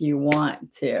Christmas if you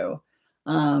want to.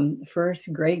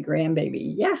 First great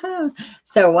grandbaby. Yeah.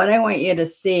 So what I want you to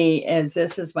see is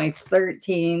this is my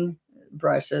 13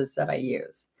 brushes that I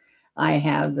use. I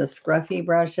have the scruffy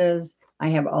brushes. I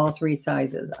have all 3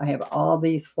 sizes. I have all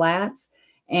these flats,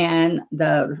 and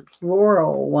the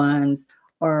floral ones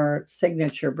are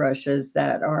signature brushes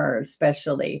that are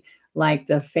specialty, like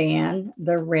the fan,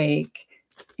 the rake,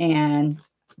 and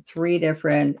 3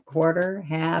 different quarter,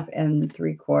 half, and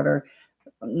 3/4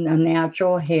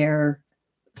 natural hair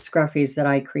scruffies that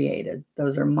I created.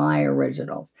 Those are my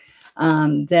originals.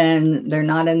 Then they're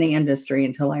not in the industry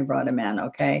until I brought them in.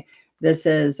 Okay. This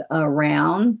is a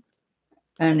round,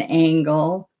 an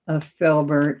angle, a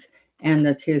filbert, and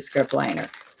the 2 script liner.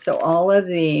 So all of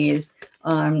these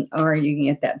are, you can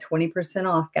get that 20%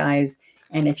 off, guys.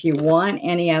 And if you want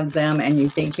any of them and you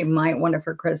think you might want it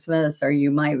for Christmas, or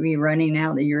you might be running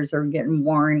out, the yours are getting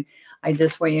worn, I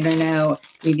just want you to know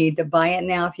you need to buy it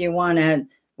now if you want it.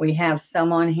 We have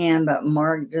some on hand, but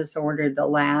Mark just ordered the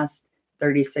last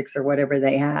 36 or whatever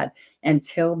they had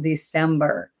until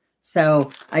December. So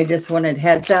I just wanted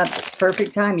heads up,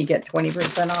 perfect time. You get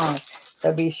 20% off.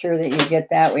 So be sure that you get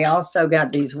that. We also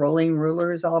got these rolling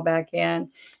rulers all back in,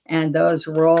 and those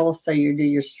roll so you do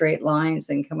your straight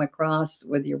lines and come across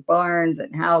with your barns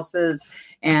and houses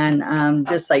and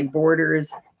just like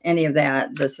borders, any of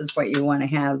that. This is what you want to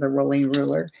have, the rolling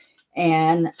ruler.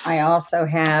 And I also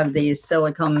have these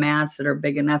silicone mats that are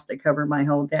big enough to cover my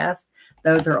whole desk.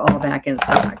 Those are all back in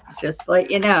stock. Just to let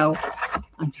you know,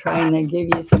 I'm trying to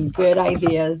give you some good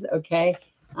ideas, okay?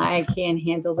 I can't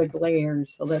handle the glare,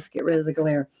 so let's get rid of the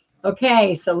glare.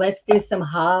 Okay, so let's do some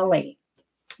holly.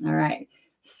 All right,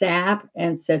 sap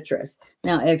and citrus.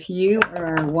 Now, if you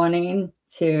are wanting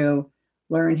to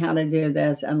learn how to do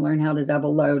this and learn how to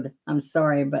double load, I'm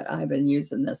sorry, but I've been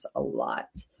using this a lot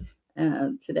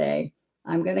today.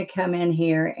 I'm going to come in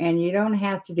here, and you don't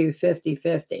have to do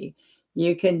 50-50.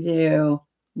 You can do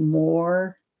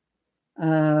more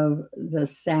of the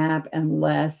sap and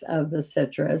less of the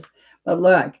citrus. But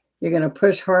look, you're going to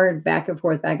push hard back and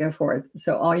forth, back and forth.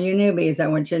 So all you newbies, I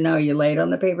want you to know, you lay it on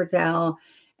the paper towel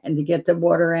and to get the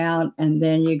water out, and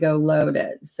then you go load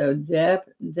it. So dip,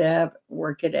 dip,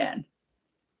 work it in.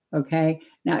 Okay.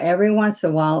 Now, every once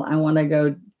in a while, I want to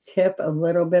go tip a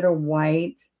little bit of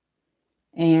white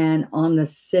and on the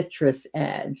citrus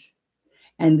edge.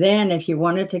 And then if you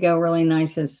want it to go really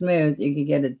nice and smooth, you could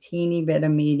get a teeny bit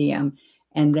of medium,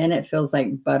 and then it feels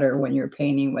like butter when you're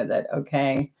painting with it,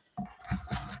 okay?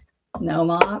 No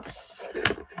mops?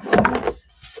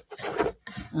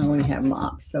 Oh, we have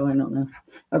mops, so I don't know.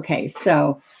 Okay,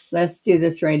 so let's do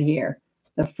this right here.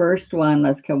 The first one,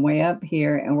 let's come way up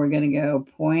here, and we're going to go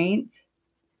point,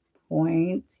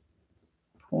 point,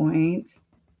 point,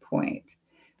 point.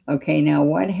 Okay, now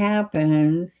what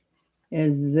happens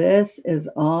is this is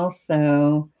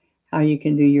also how you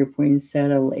can do your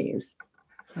poinsettia leaves,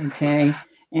 okay,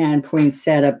 and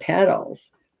poinsettia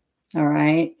petals. All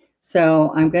right,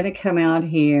 so I'm going to come out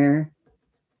here,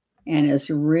 and it's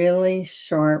really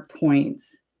sharp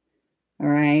points. All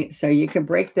right, so you can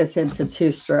break this into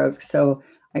 2 strokes. So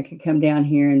I could come down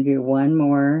here and do one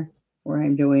more where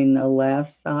I'm doing the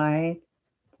left side,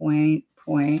 point,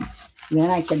 point. Then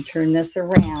I can turn this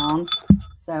around.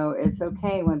 So it's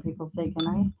okay when people say,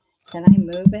 can I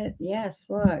move it? Yes,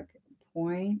 look,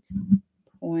 point,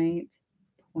 point,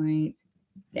 point,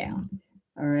 down.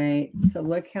 All right, so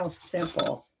look how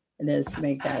simple it is to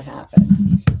make that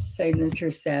happen.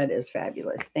 Signature set is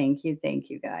fabulous. Thank you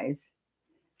guys.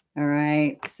 All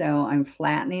right, so I'm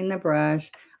flattening the brush.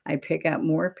 I pick up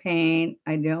more paint.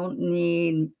 I don't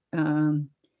need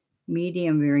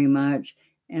medium very much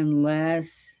unless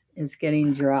it's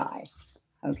getting dry.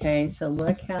 Okay, so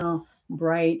look how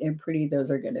bright and pretty those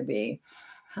are going to be.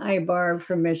 Hi, Barb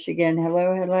from Michigan.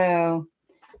 Hello, hello.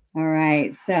 All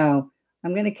right, so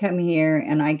I'm going to come here,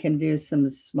 and I can do some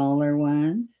smaller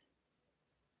ones.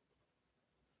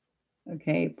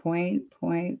 Okay, point,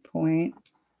 point, point.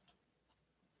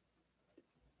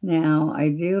 Now, I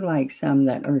do like some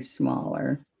that are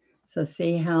smaller. So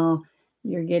see how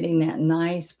you're getting that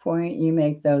nice point? You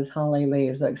make those holly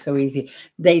leaves look so easy.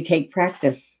 They take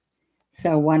practice.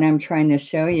 So what I'm trying to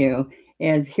show you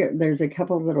is here, there's a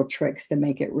couple of little tricks to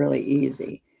make it really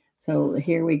easy. So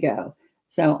here we go.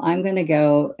 So I'm going to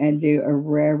go and do a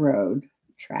railroad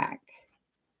track.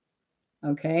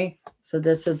 Okay, so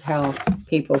this is how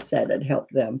people said it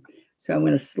helped them. So I'm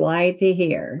going to slide to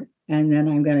here, and then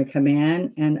I'm going to come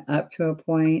in and up to a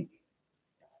point,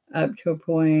 up to a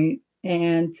point,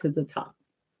 and to the top.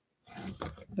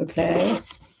 Okay.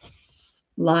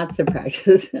 Lots of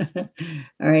practice. All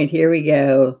right, here we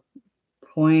go.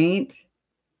 Point,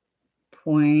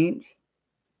 point,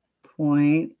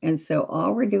 point. And so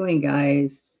all we're doing,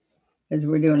 guys, is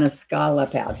we're doing a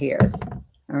scallop out here.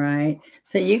 All right.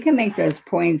 So you can make those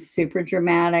points super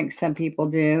dramatic. Some people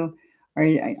do. Or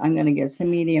I'm going to get some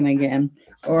medium again.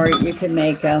 Or you can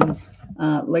make them,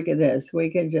 look at this. We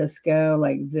could just go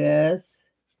like this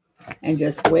and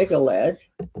just wiggle it.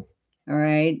 All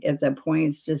right. If the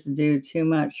points just do too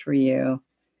much for you,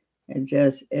 it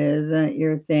just isn't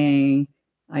your thing,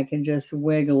 I can just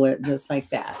wiggle it just like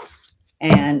that.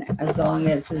 And as long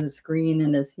as it's green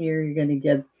and it's here, you're going to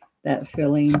get that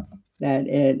feeling that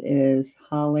it is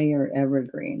holly or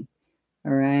evergreen.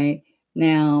 All right.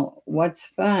 Now, what's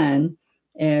fun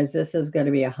is this is going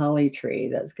to be a holly tree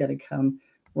that's going to come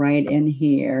right in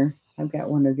here. I've got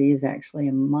one of these actually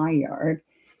in my yard,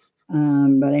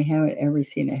 but I haven't ever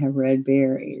seen it have red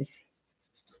berries.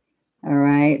 All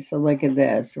right, so look at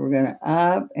this. We're going to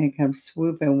up and come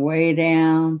swooping way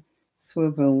down,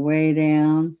 swooping way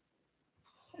down.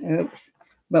 Oops.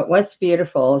 But what's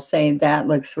beautiful is saying that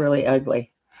looks really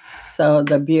ugly. So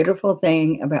the beautiful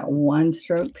thing about one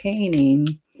stroke painting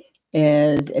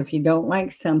is if you don't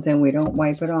like something, we don't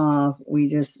wipe it off. We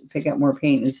just pick up more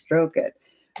paint and stroke it.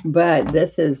 But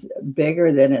this is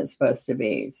bigger than it's supposed to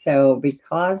be. So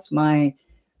because my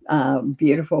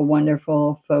beautiful,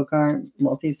 wonderful folk art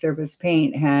multi-surface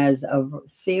paint has a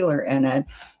sealer in it,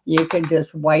 you can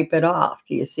just wipe it off.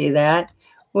 Do you see that?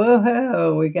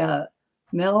 Woohoo! We got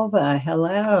Melva.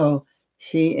 Hello.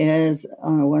 She is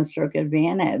on a one-stroke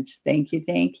advantage. Thank you.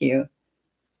 Thank you.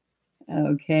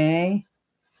 Okay.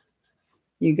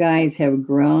 You guys have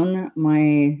grown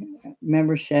my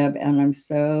membership, and I'm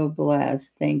so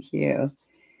blessed. Thank you.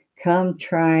 Come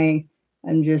try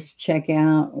and just check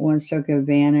out One Stroke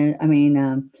Advantage.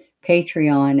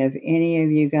 Patreon. If any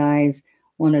of you guys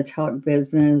want to talk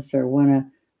business or want to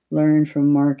learn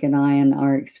from Mark and I and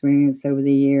our experience over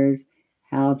the years,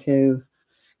 how to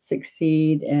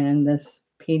succeed in this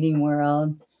painting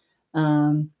world,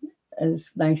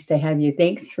 it's nice to have you.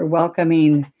 Thanks for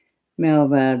welcoming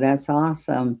Melva. That's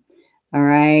awesome. All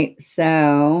right.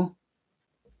 So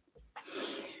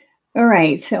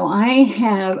I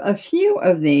have a few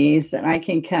of these that I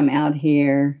can come out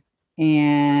here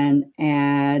and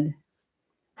add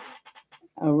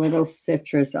a little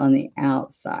citrus on the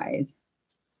outside.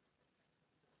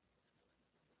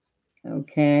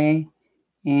 Okay.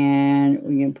 And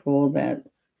we can pull that.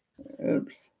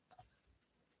 Oops.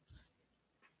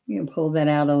 You can pull that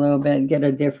out a little bit and get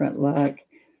a different look.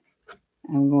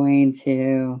 I'm going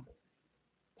to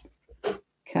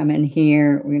come in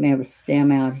here. We're going to have a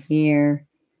stem out here.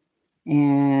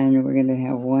 And we're going to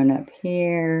have one up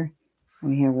here.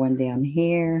 We have one down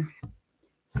here.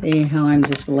 See how I'm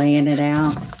just laying it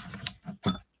out?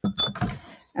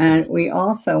 And we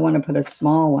also want to put a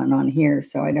small one on here,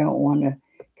 so I don't want to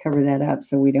cover that up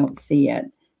so we don't see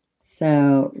it.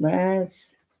 So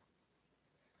let's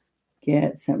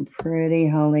get some pretty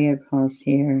holly across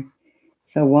here.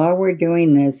 So while we're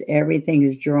doing this, everything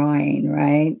is drying,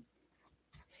 right?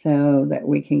 So that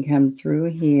we can come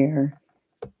through here.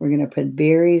 We're going to put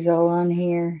berries all on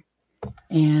here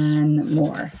and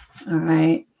more. All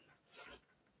right.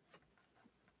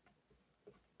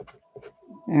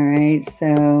 All right.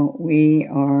 So we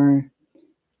are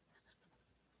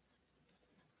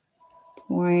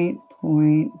point,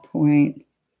 point, point.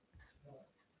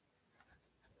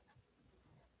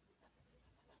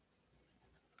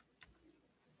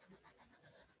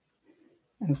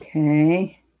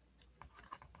 Okay.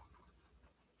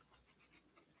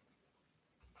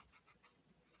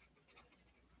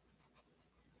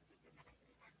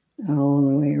 All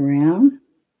the way around.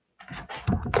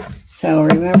 So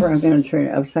remember, I'm going to turn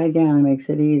it upside down. It makes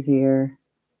it easier.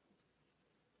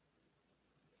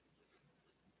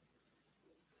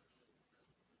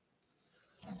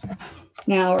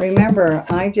 Now remember,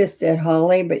 I just did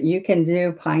holly, but you can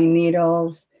do pine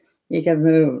needles. You can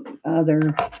move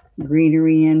other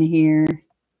greenery in here.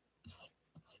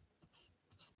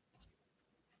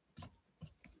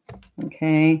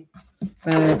 Okay.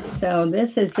 But so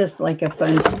this is just like a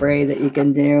fun spray that you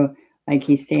can do. Like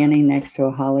he's standing next to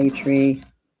a holly tree.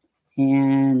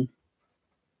 And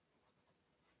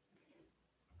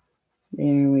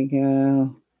there we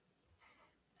go.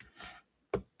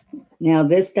 Now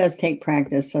this does take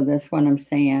practice. So this one I'm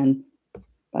saying,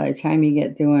 by the time you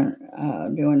get doing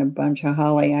a bunch of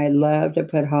holly, I love to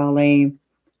put holly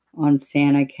on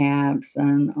Santa caps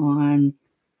and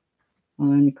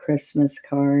on Christmas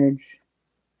cards.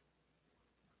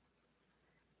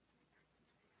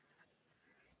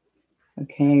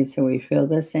 Okay, so we fill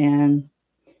this in.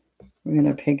 We're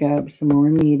going to pick up some more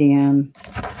medium.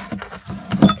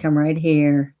 Just come right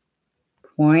here.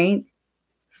 Point,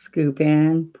 scoop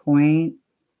in, point,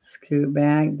 scoop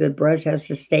back. The brush has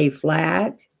to stay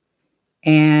flat.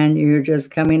 And you're just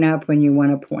coming up when you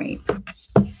want to point.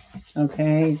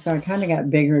 Okay, so I kind of got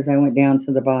bigger as I went down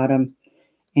to the bottom.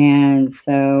 And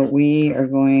so we are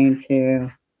going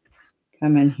to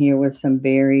come in here with some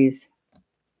berries.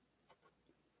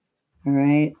 All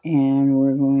right, and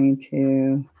we're going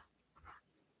to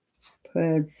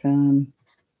put some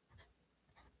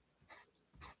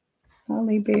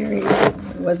holly berries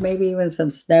with maybe even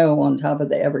some snow on top of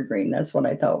the evergreen. That's what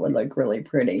I thought would look really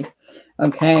pretty.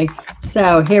 Okay,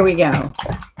 so here we go.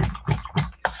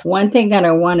 One thing that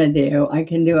I want to do, I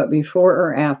can do it before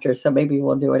or after, so maybe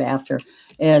we'll do it after,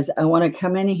 is I want to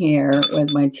come in here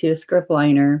with my 2-script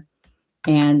liner,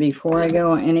 and before I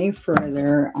go any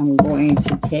further, I'm going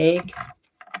to take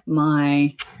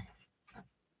my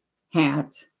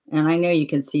hat, and I know you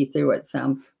can see through it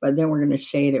some, but then we're going to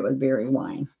shade it with berry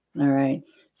wine. All right,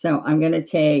 so I'm going to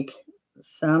take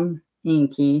some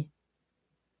inky.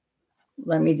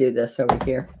 Let me do this over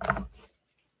here.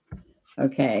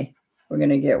 Okay, we're going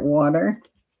to get water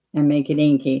and make it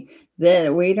inky.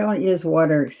 We don't use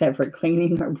water except for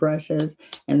cleaning our brushes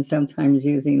and sometimes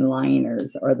using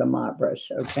liners or the mop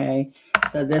brush, okay?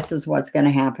 So this is what's going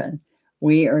to happen.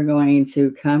 We are going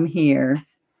to come here,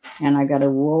 and I got to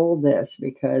roll this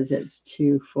because it's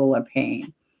too full of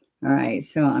paint. All right,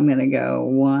 so I'm going to go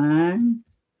 1,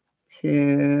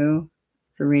 2,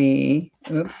 3.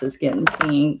 Oops, it's getting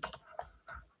pink.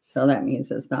 So that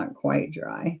means it's not quite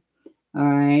dry. All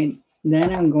right,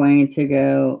 then I'm going to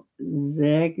go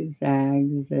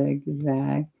zigzag,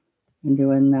 zigzag, and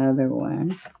do another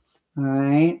one. All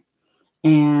right,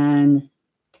 and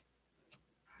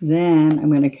then I'm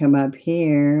going to come up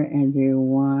here and do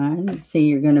 1. See,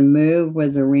 you're going to move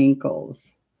with the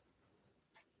wrinkles.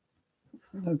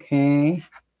 Okay,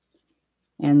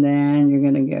 and then you're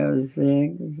going to go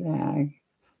zigzag,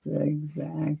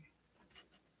 zigzag.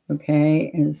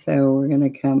 Okay, and so we're going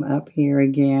to come up here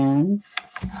again.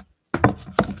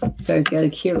 So it's got a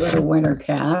cute little winter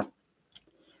cap.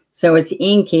 So it's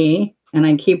inky, and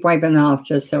I keep wiping it off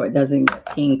just so it doesn't get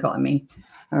pink on me.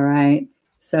 All right,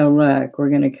 so look, we're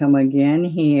going to come again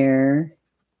here.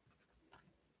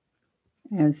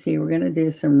 And see, we're going to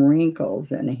do some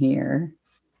wrinkles in here.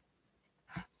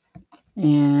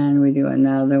 And we do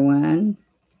another one.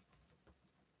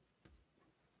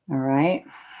 All right.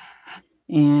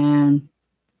 And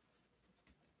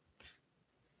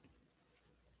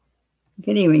you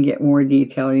can even get more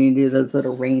detail. You can do those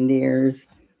little reindeers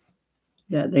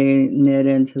that they knit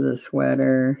into the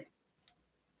sweater.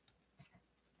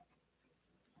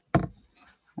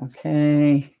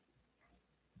 Okay.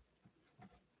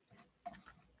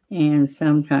 And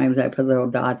sometimes I put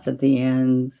little dots at the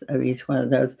ends of each one of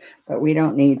those, but we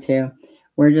don't need to.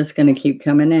 We're just going to keep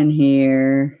coming in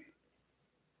here.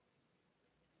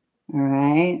 All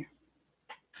right.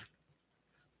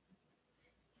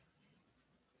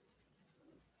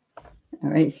 All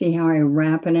right, see how I'm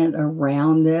wrapping it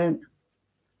around it?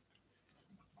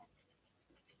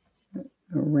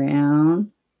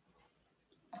 Around.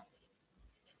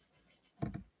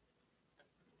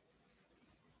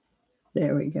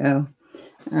 There we go.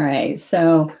 All right,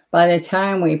 so by the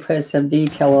time we put some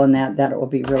detail on that, that will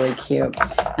be really cute.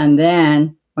 And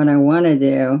then what I want to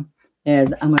do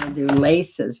is I'm going to do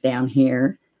laces down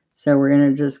here. So we're going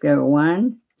to just go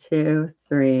 1, 2,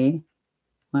 3,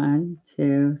 1,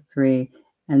 2, 3,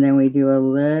 and then we do a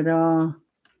little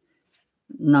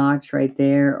notch right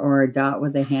there or a dot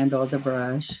with the handle of the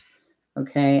brush.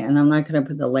 Okay, and I'm not going to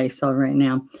put the lace on right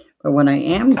now, but what I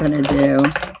am going to do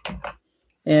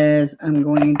is I'm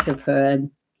going to put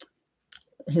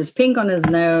his pink on his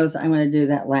nose. I'm going to do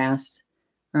that last.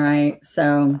 All right,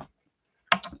 so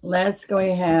let's go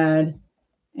ahead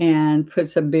and put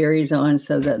some berries on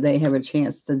so that they have a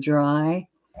chance to dry.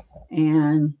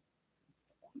 And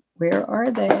where are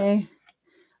they?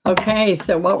 Okay,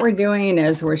 so what we're doing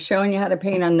is we're showing you how to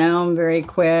paint a gnome very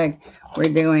quick.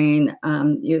 We're doing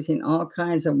using all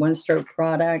kinds of one-stroke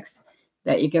products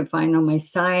that you can find on my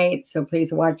site. So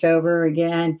please watch over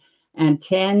again. And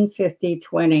 10, 50,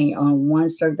 20 on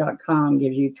onestroke.com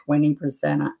gives you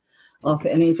 20% off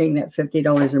anything that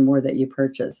 $50 or more that you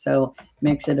purchase. So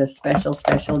makes it a special,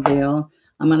 special deal.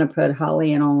 I'm going to put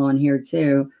holly and all on here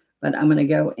too, but I'm going to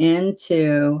go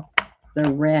into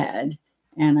the red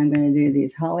and I'm going to do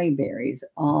these holly berries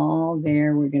all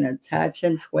there. We're going to touch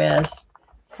and twist.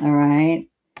 All right.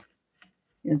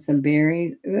 And some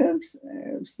berries. Oops,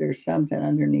 there's something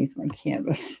underneath my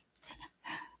canvas.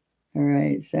 All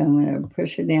right, so I'm going to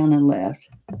push it down and lift.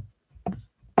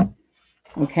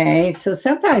 Okay, so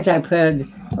sometimes I put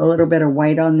a little bit of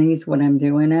white on these when I'm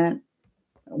doing it.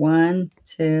 1,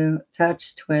 2,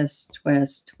 touch, twist,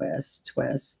 twist, twist,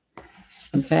 twist.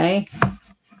 Okay,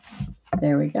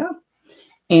 there we go.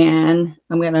 And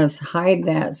I'm going to hide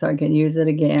that so I can use it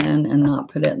again and not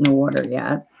put it in the water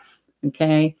yet.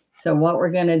 Okay, so what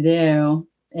we're going to do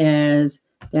is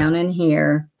down in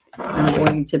here, I'm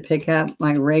going to pick up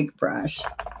my rake brush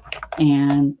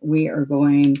and we are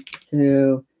going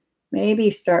to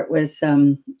maybe start with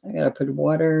some, I got to put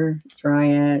water, dry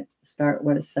it, start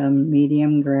with some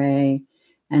medium gray,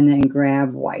 and then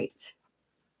grab white.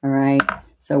 All right,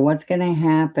 so what's going to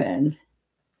happen?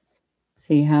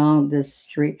 See how this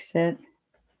streaks it?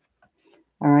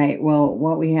 All right, well,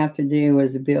 what we have to do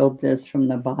is build this from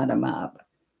the bottom up.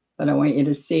 But I want you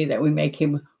to see that we make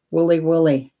him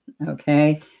woolly,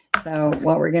 okay? So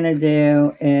what we're going to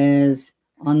do is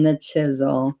on the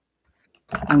chisel,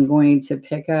 I'm going to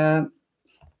pick up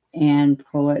and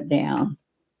pull it down.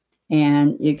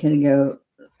 And you can go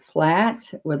flat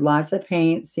with lots of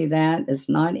paint. See that? It's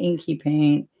not inky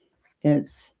paint.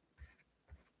 It's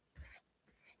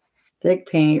thick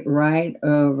paint right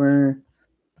over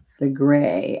the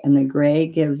gray, and the gray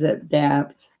gives it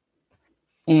depth.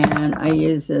 And I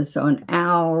use this on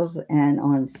owls and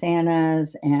on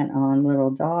Santas and on little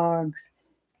dogs,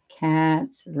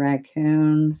 cats,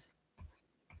 raccoons.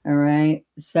 All right,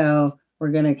 so we're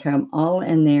going to come all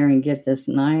in there and get this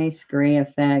nice gray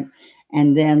effect.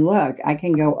 And then look, I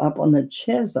can go up on the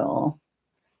chisel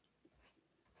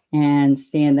and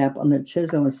stand up on the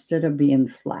chisel instead of being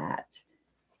flat.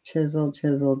 Chisel,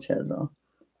 chisel, chisel.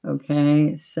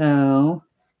 Okay, so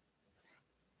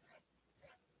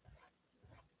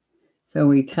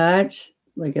we touch,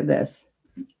 look at this.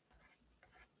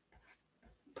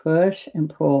 Push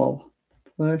and pull,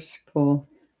 push, pull,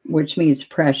 which means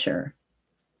pressure.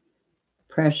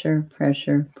 Pressure,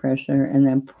 pressure, pressure, and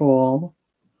then pull.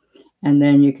 And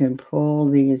then you can pull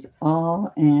these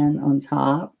all in on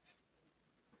top.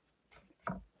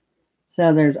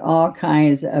 So there's all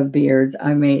kinds of beards.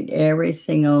 I made every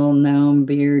single gnome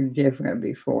beard different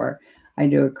before. I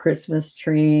do a Christmas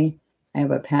tree. I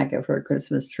have a packet for a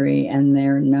Christmas tree, and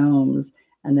they're gnomes,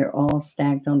 and they're all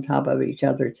stacked on top of each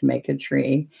other to make a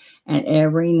tree. And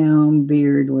every gnome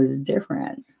beard was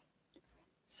different.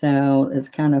 So it's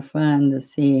kind of fun to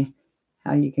see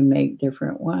how you can make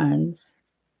different ones.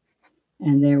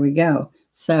 And there we go.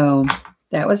 So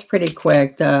that was pretty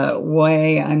quick. The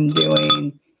way I'm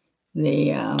doing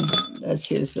the,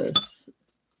 let's use this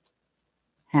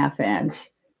 1/2 inch.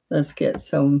 Let's get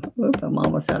some, whoop, I'm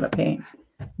almost out of paint.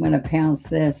 I'm going to pounce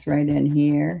this right in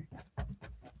here.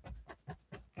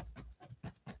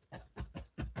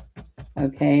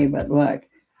 Okay, but look,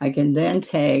 I can then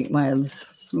take my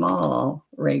small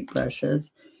rake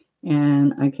brushes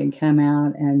and I can come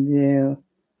out and do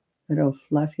little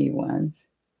fluffy ones.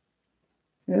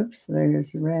 Oops,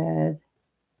 there's red.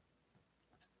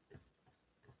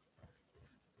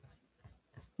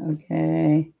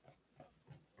 Okay.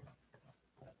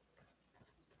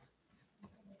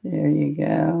 There you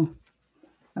go.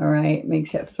 All right,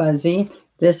 makes it fuzzy.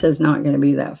 This is not going to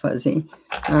be that fuzzy.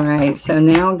 All right, so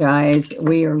now, guys,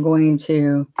 we are going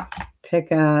to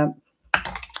pick up.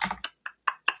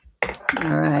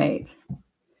 All right.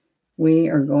 We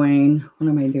are going, what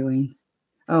am I doing?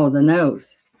 Oh, the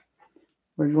nose.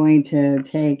 We're going to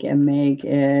take and make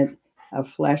it a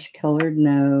flesh-colored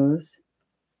nose.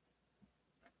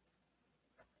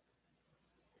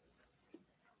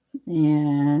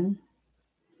 And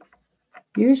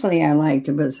usually I like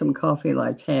to put some coffee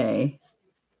latte.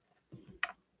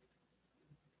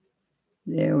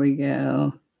 There we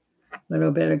go. A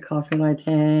little bit of coffee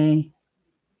latte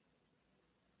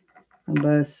on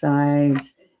both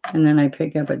sides. And then I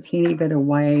pick up a teeny bit of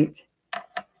white.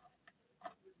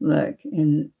 Look,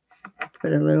 and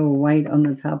put a little white on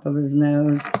the top of his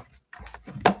nose.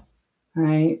 All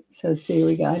right, so see,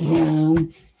 we got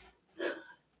him.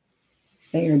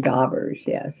 They are daubers,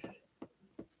 yes.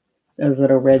 Those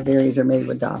little red berries are made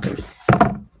with daubers.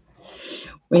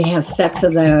 We have sets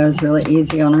of those, really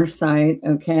easy on our site,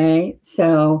 okay?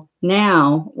 So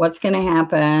now what's going to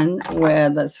happen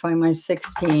with, let's find my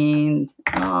 16.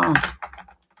 Oh,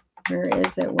 where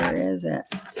is it? Where is it?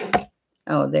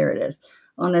 Oh, there it is.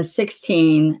 On a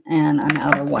 16, and I'm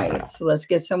out of white. So let's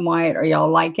get some white. Are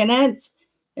y'all liking it?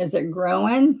 Is it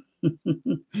growing?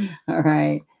 All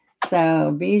right.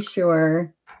 So be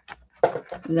sure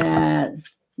that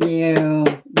you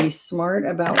be smart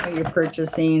about what you're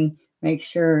purchasing. Make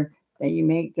sure that you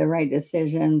make the right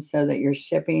decision so that your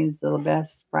shipping's the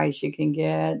best price you can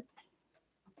get.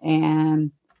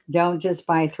 And don't just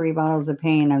buy 3 bottles of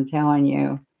paint. I'm telling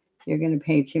you, you're going to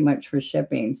pay too much for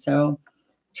shipping. So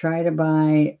try to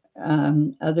buy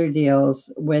other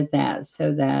deals with that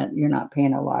so that you're not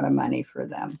paying a lot of money for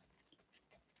them.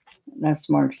 That's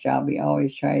Mark's job. He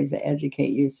always tries to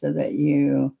educate you so that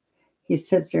he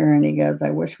sits there and he goes,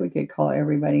 I wish we could call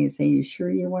everybody and say, you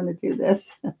sure you want to do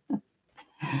this?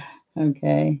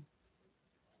 Okay.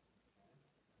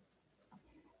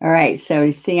 All right. So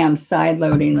you see I'm side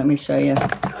loading. Let me show you.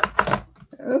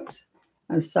 Oops.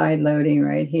 I'm side loading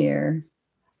right here.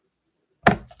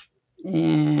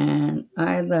 And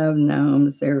I love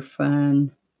gnomes. They're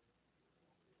fun.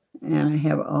 And I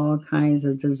have all kinds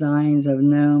of designs of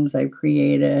gnomes I've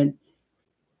created.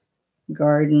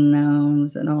 Garden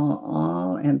gnomes and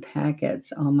all in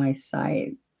packets on my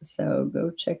site. So go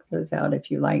check those out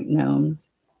if you like gnomes.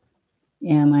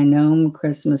 Yeah, my gnome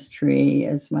Christmas tree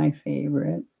is my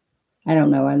favorite. I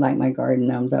don't know. I like my garden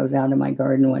gnomes. I was out in my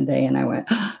garden one day and I went,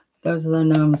 oh, those are the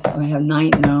gnomes. So I have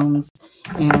night gnomes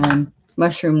and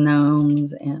mushroom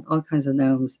gnomes and all kinds of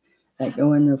gnomes that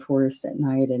go in the forest at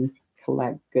night and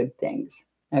collect good things.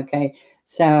 Okay,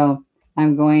 so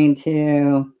I'm going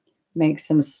to make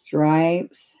some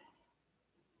stripes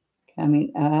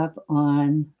coming up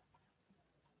on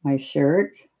my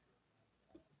shirt.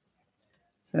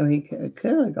 So he could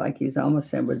look like he's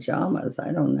almost in pajamas.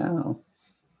 I don't know.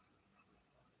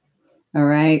 All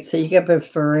right, so you can put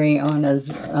furry on his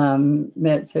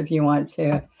mitts if you want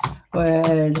to.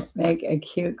 Would make a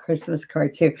cute Christmas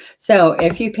card too. So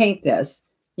if you paint this,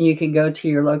 you can go to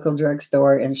your local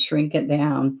drugstore and shrink it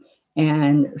down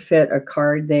and fit a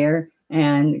card there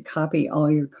and copy all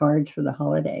your cards for the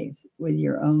holidays with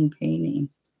your own painting.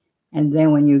 And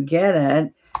then when you get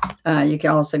it, you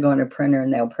can also go in a printer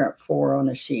and they'll print 4 on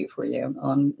a sheet for you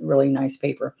on really nice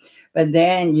paper. But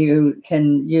then you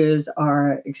can use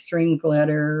our extreme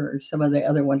glitter or some of the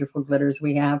other wonderful glitters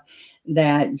we have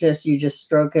that you just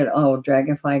stroke it. Oh,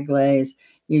 dragonfly glaze.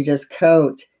 You just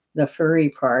coat the furry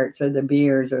parts or the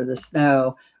beers or the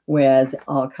snow with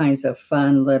all kinds of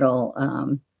fun little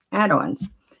add-ons.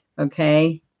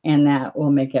 Okay. And that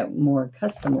will make it more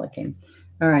custom looking.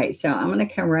 All right. So I'm going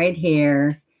to come right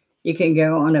here. You can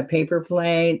go on a paper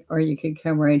plate or you can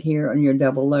come right here on your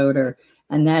double loader,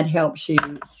 and that helps you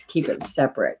keep it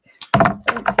separate.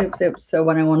 Oops. So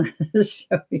what I wanted to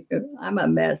show you, I'm a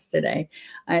mess today,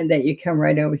 that you come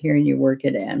right over here and you work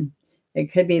it in.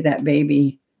 It could be that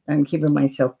baby. I'm keeping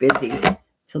myself busy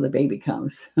till the baby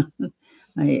comes.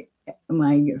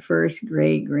 my first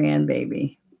great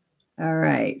grandbaby. All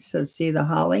right, so see the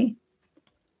holly?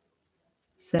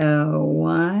 So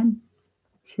 1,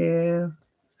 2,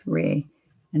 3,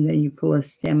 and then you pull a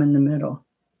stem in the middle.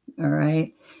 All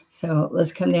right, so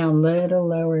let's come down a little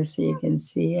lower so you can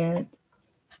see it.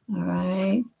 All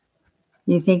right,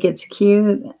 you think it's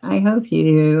cute? I hope you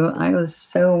do. I was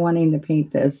so wanting to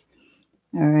paint this.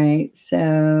 All right, so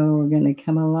we're going to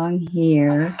come along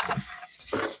here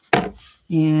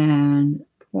and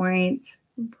point.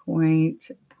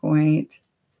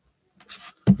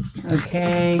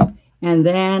 Okay, and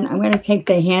then I'm going to take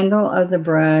the handle of the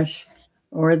brush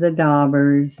or the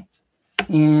daubers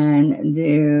and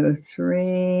do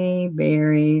 3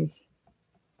 berries.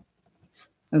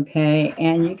 Okay,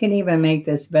 and you can even make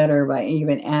this better by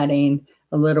even adding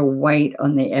a little white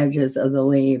on the edges of the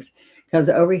leaves. Because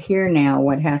over here now,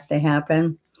 what has to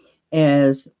happen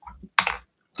is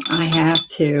I'm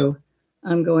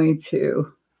going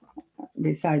to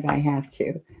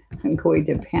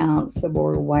pounce some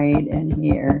more white in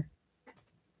here.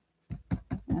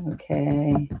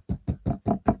 Okay.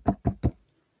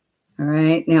 All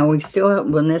right, now we still have,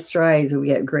 when this dries, we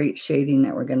get great shading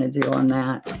that we're going to do on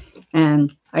that.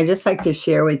 And I just like to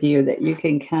share with you that you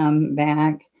can come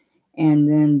back and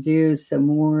then do some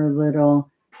more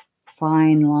little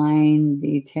fine line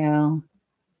detail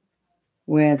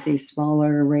with these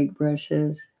smaller rake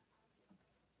brushes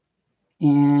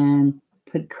and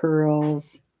put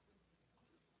curls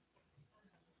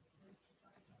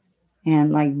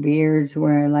and like beards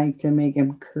where I like to make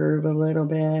them curve a little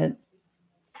bit.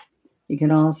 You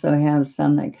can also have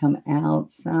some that come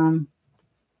out some,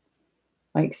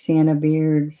 like Santa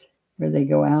beards, where they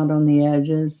go out on the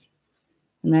edges.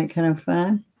 Isn't that kind of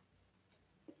fun?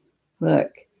 Look,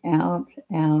 out,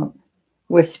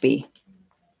 wispy.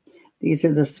 These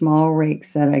are the small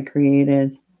rakes that I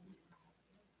created.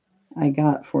 I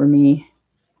got for me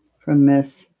from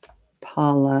Miss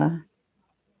Paula.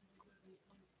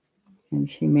 And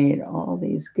she made all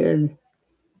these good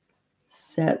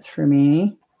sets for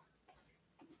me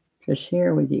to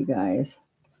share with you guys.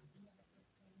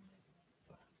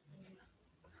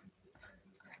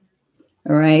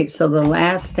 All right, so the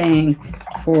last thing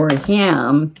for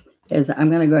him is I'm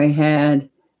going to go ahead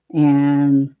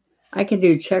and I can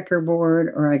do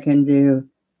checkerboard or I can do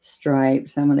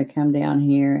stripes. I'm going to come down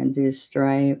here and do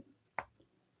stripe.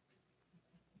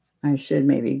 I should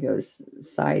maybe go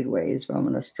sideways, but I'm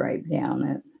going to stripe down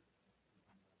it.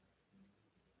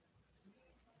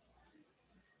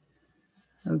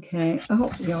 Okay.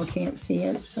 Oh, y'all can't see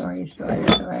it. Sorry.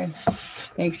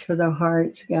 Thanks for the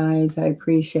hearts, guys. I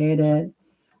appreciate it.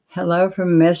 Hello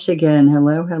from Michigan.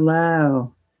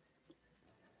 Hello.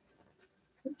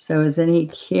 So isn't he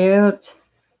cute?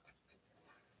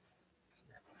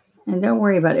 And don't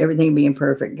worry about everything being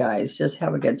perfect, guys. Just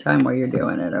have a good time while you're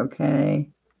doing it, okay?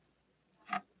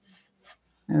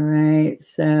 All right,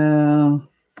 so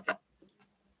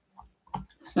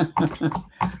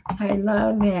I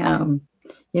love him.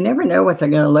 You never know what they're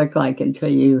going to look like until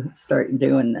you start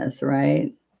doing this,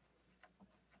 right?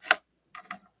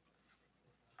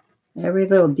 Every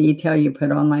little detail you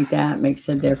put on like that makes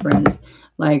a difference.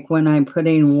 Like when I'm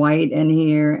putting white in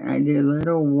here, I do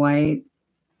little white.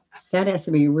 That has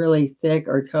to be really thick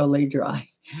or totally dry.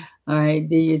 All right,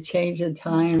 do you change the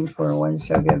time for One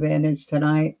Stroke Advantage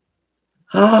tonight?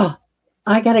 Oh,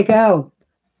 I got to go.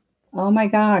 Oh my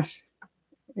gosh.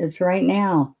 It's right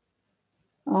now.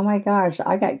 Oh my gosh,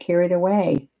 I got carried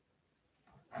away.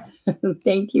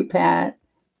 Thank you, Pat.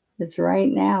 It's right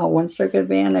now. One Stroke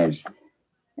Advantage.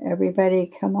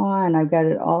 Everybody, come on. I've got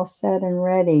it all set and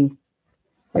ready.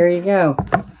 There you go.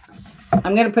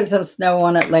 I'm going to put some snow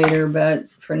on it later, but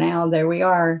for now, there we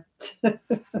are.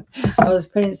 I was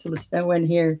putting some snow in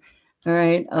here. All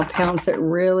right, I'll pounce it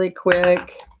really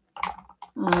quick.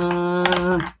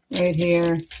 Right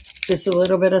here. Just a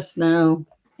little bit of snow.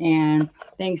 And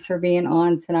thanks for being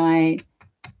on tonight,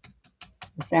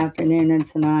 this afternoon and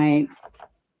tonight.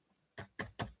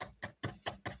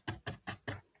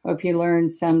 Hope you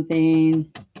learned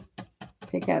something.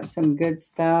 Pick up some good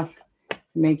stuff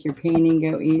to make your painting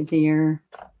go easier.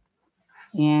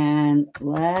 And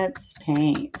let's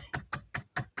paint.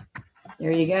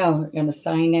 There you go. We're going to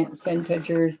sign it, send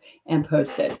pictures, and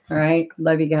post it. All right.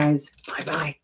 Love you guys. Bye-bye.